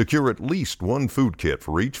 Secure at least 1 food kit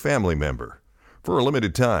for each family member. For a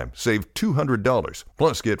limited time, save $200,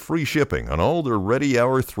 plus get free shipping on all their Ready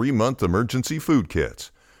Hour 3-month emergency food kits.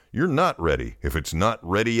 You're not ready if it's not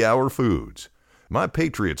Ready Hour Foods. My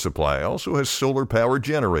Patriot Supply also has solar power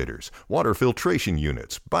generators, water filtration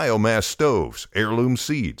units, biomass stoves, heirloom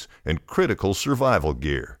seeds, and critical survival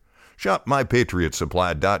gear. Shop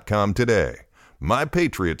MyPatriotSupply.com today.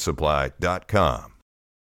 MyPatriotSupply.com.